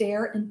a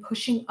stair and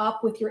pushing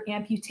up with your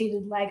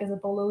amputated leg as a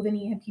below the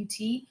knee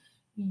amputee,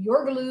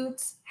 your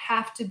glutes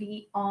have to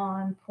be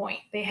on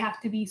point. They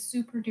have to be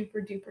super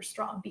duper duper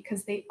strong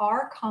because they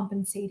are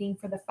compensating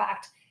for the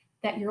fact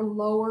that your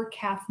lower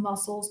calf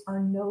muscles are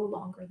no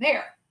longer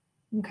there.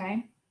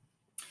 Okay.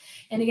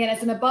 And again,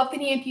 as an above the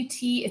knee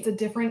amputee, it's a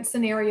different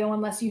scenario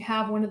unless you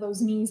have one of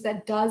those knees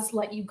that does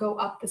let you go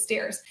up the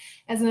stairs.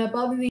 As an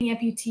above the knee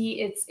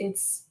amputee,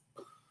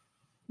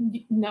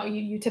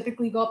 you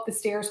typically go up the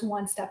stairs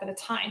one step at a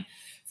time.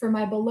 For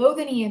my below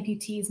the knee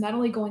amputees, not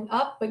only going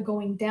up, but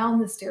going down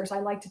the stairs, I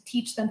like to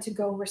teach them to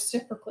go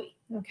reciprocally.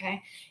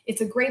 Okay.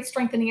 It's a great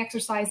strengthening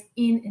exercise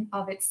in and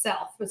of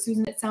itself. But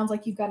Susan, it sounds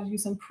like you've got to do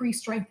some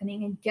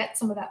pre-strengthening and get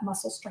some of that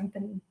muscle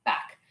strengthening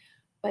back.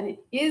 But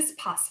it is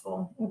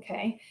possible.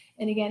 Okay.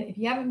 And again, if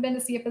you haven't been to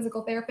see a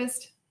physical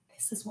therapist,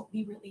 this is what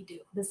we really do.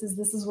 This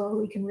is where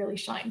we can really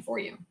shine for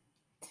you.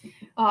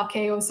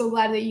 Okay. I'm so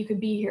glad that you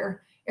could be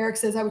here. Eric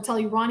says, I would tell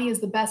you Ronnie is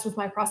the best with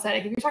my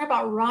prosthetic. If you're talking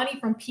about Ronnie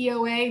from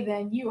POA,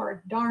 then you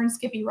are darn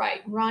Skippy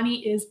right.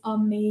 Ronnie is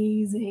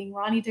amazing.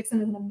 Ronnie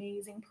Dixon is an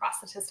amazing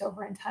prosthetist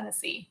over in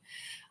Tennessee.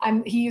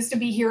 He used to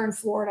be here in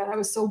Florida, and I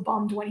was so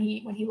bummed when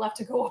he left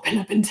to go open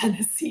up in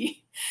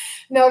Tennessee.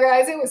 No,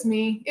 guys, it was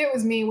me. It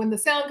was me. When the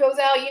sound goes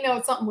out, you know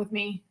it's something with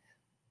me.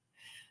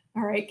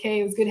 All right,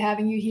 Kay, it was good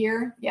having you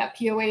here. Yeah,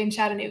 POA in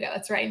Chattanooga.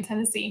 That's right, in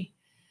Tennessee.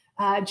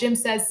 Jim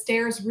says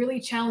stairs really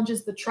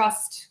challenges the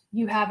trust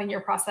you have in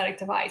your prosthetic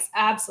device.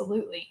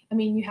 Absolutely. I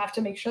mean, you have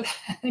to make sure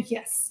that,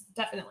 yes,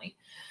 definitely.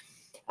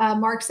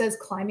 Mark says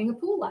climbing a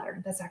pool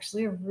ladder. That's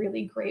actually a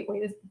really great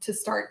way to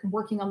start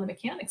working on the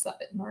mechanics of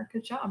it. Mark,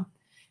 good job.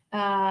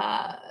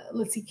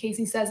 Let's see.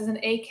 Casey says, as an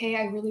AK,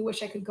 I really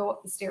wish I could go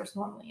up the stairs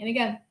normally. And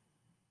again,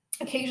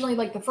 occasionally,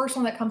 like the first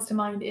one that comes to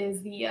mind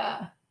is the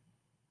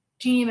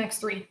Genium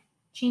X3.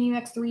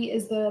 Genium X3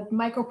 is the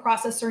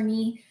microprocessor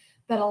knee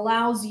that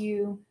allows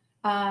you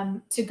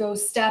to go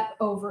step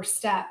over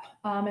step.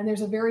 And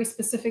there's a very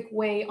specific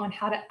way on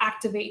how to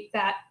activate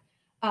that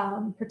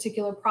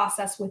particular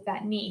process with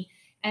that knee.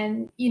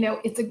 And,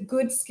 it's a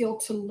good skill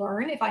to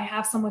learn. If I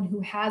have someone who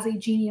has a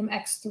Genium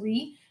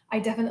X3, I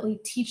definitely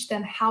teach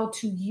them how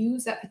to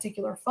use that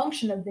particular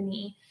function of the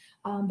knee.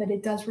 But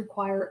it does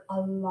require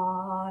a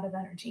lot of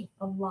energy,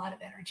 a lot of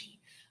energy.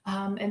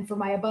 And for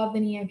my above the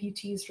knee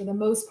amputees, for the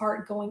most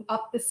part, going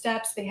up the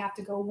steps, they have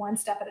to go one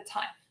step at a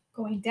time.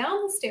 Going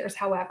down the stairs,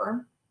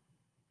 however,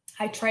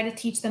 I try to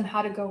teach them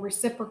how to go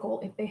reciprocal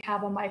if they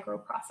have a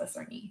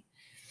microprocessor knee.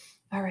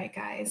 All right,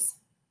 guys.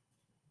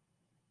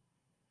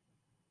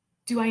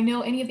 Do I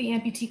know any of the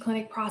amputee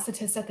clinic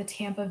prosthetists at the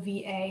Tampa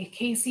VA?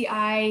 Casey,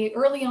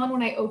 early on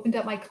when I opened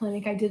up my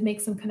clinic, I did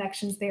make some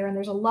connections there, and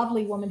there's a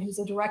lovely woman who's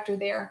a director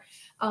there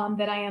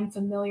that I am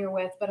familiar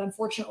with. But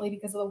unfortunately,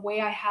 because of the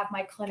way I have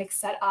my clinic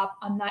set up,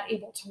 I'm not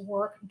able to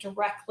work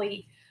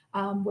directly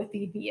with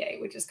the VA,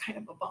 which is kind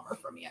of a bummer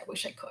for me. I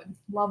wish I could.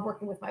 Love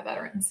working with my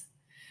veterans.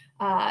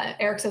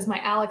 Eric says my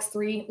Alex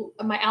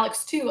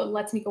 2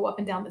 lets me go up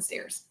and down the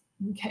stairs.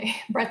 Okay.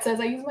 Brett says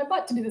I use my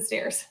butt to do the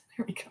stairs.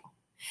 There we go.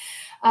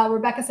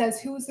 Rebecca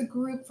says, who is the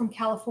group from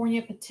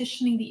California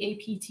petitioning the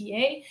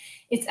APTA?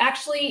 It's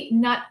actually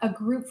not a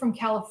group from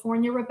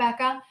California,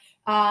 Rebecca.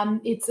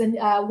 It's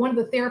one of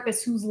the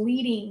therapists who's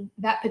leading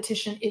that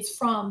petition is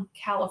from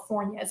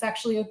California. It's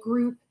actually a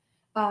group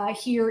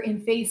here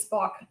in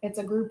Facebook. It's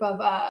a group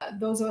of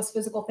those of us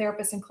physical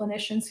therapists and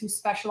clinicians who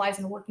specialize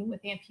in working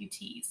with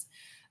amputees.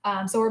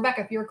 So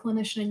Rebecca, if you're a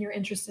clinician and you're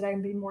interested,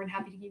 I'd be more than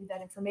happy to give you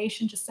that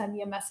information. Just send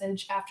me a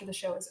message after the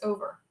show is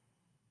over.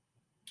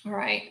 All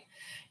right.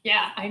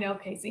 Yeah, I know,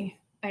 Casey.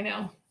 I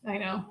know.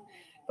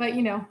 But,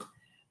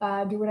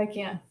 do what I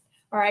can.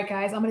 All right,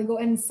 guys, I'm going to go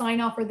ahead and sign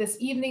off for this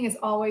evening. As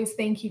always,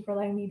 thank you for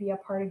letting me be a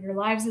part of your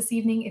lives this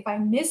evening. If I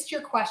missed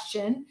your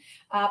question,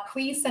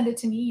 please send it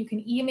to me. You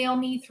can email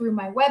me through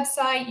my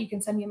website. You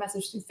can send me a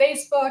message through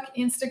Facebook,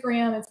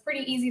 Instagram. It's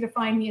pretty easy to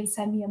find me and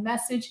send me a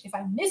message. If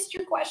I missed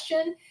your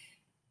question,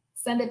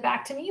 send it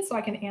back to me so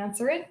I can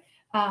answer it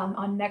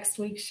on next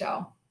week's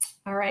show.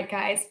 All right,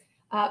 guys.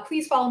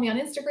 Please follow me on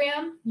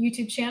Instagram,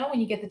 YouTube channel when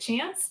you get the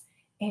chance.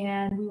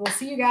 And we will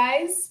see you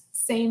guys,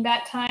 same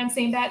bat time,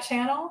 same bat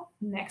channel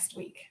next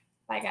week.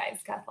 Bye, guys.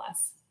 God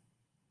bless.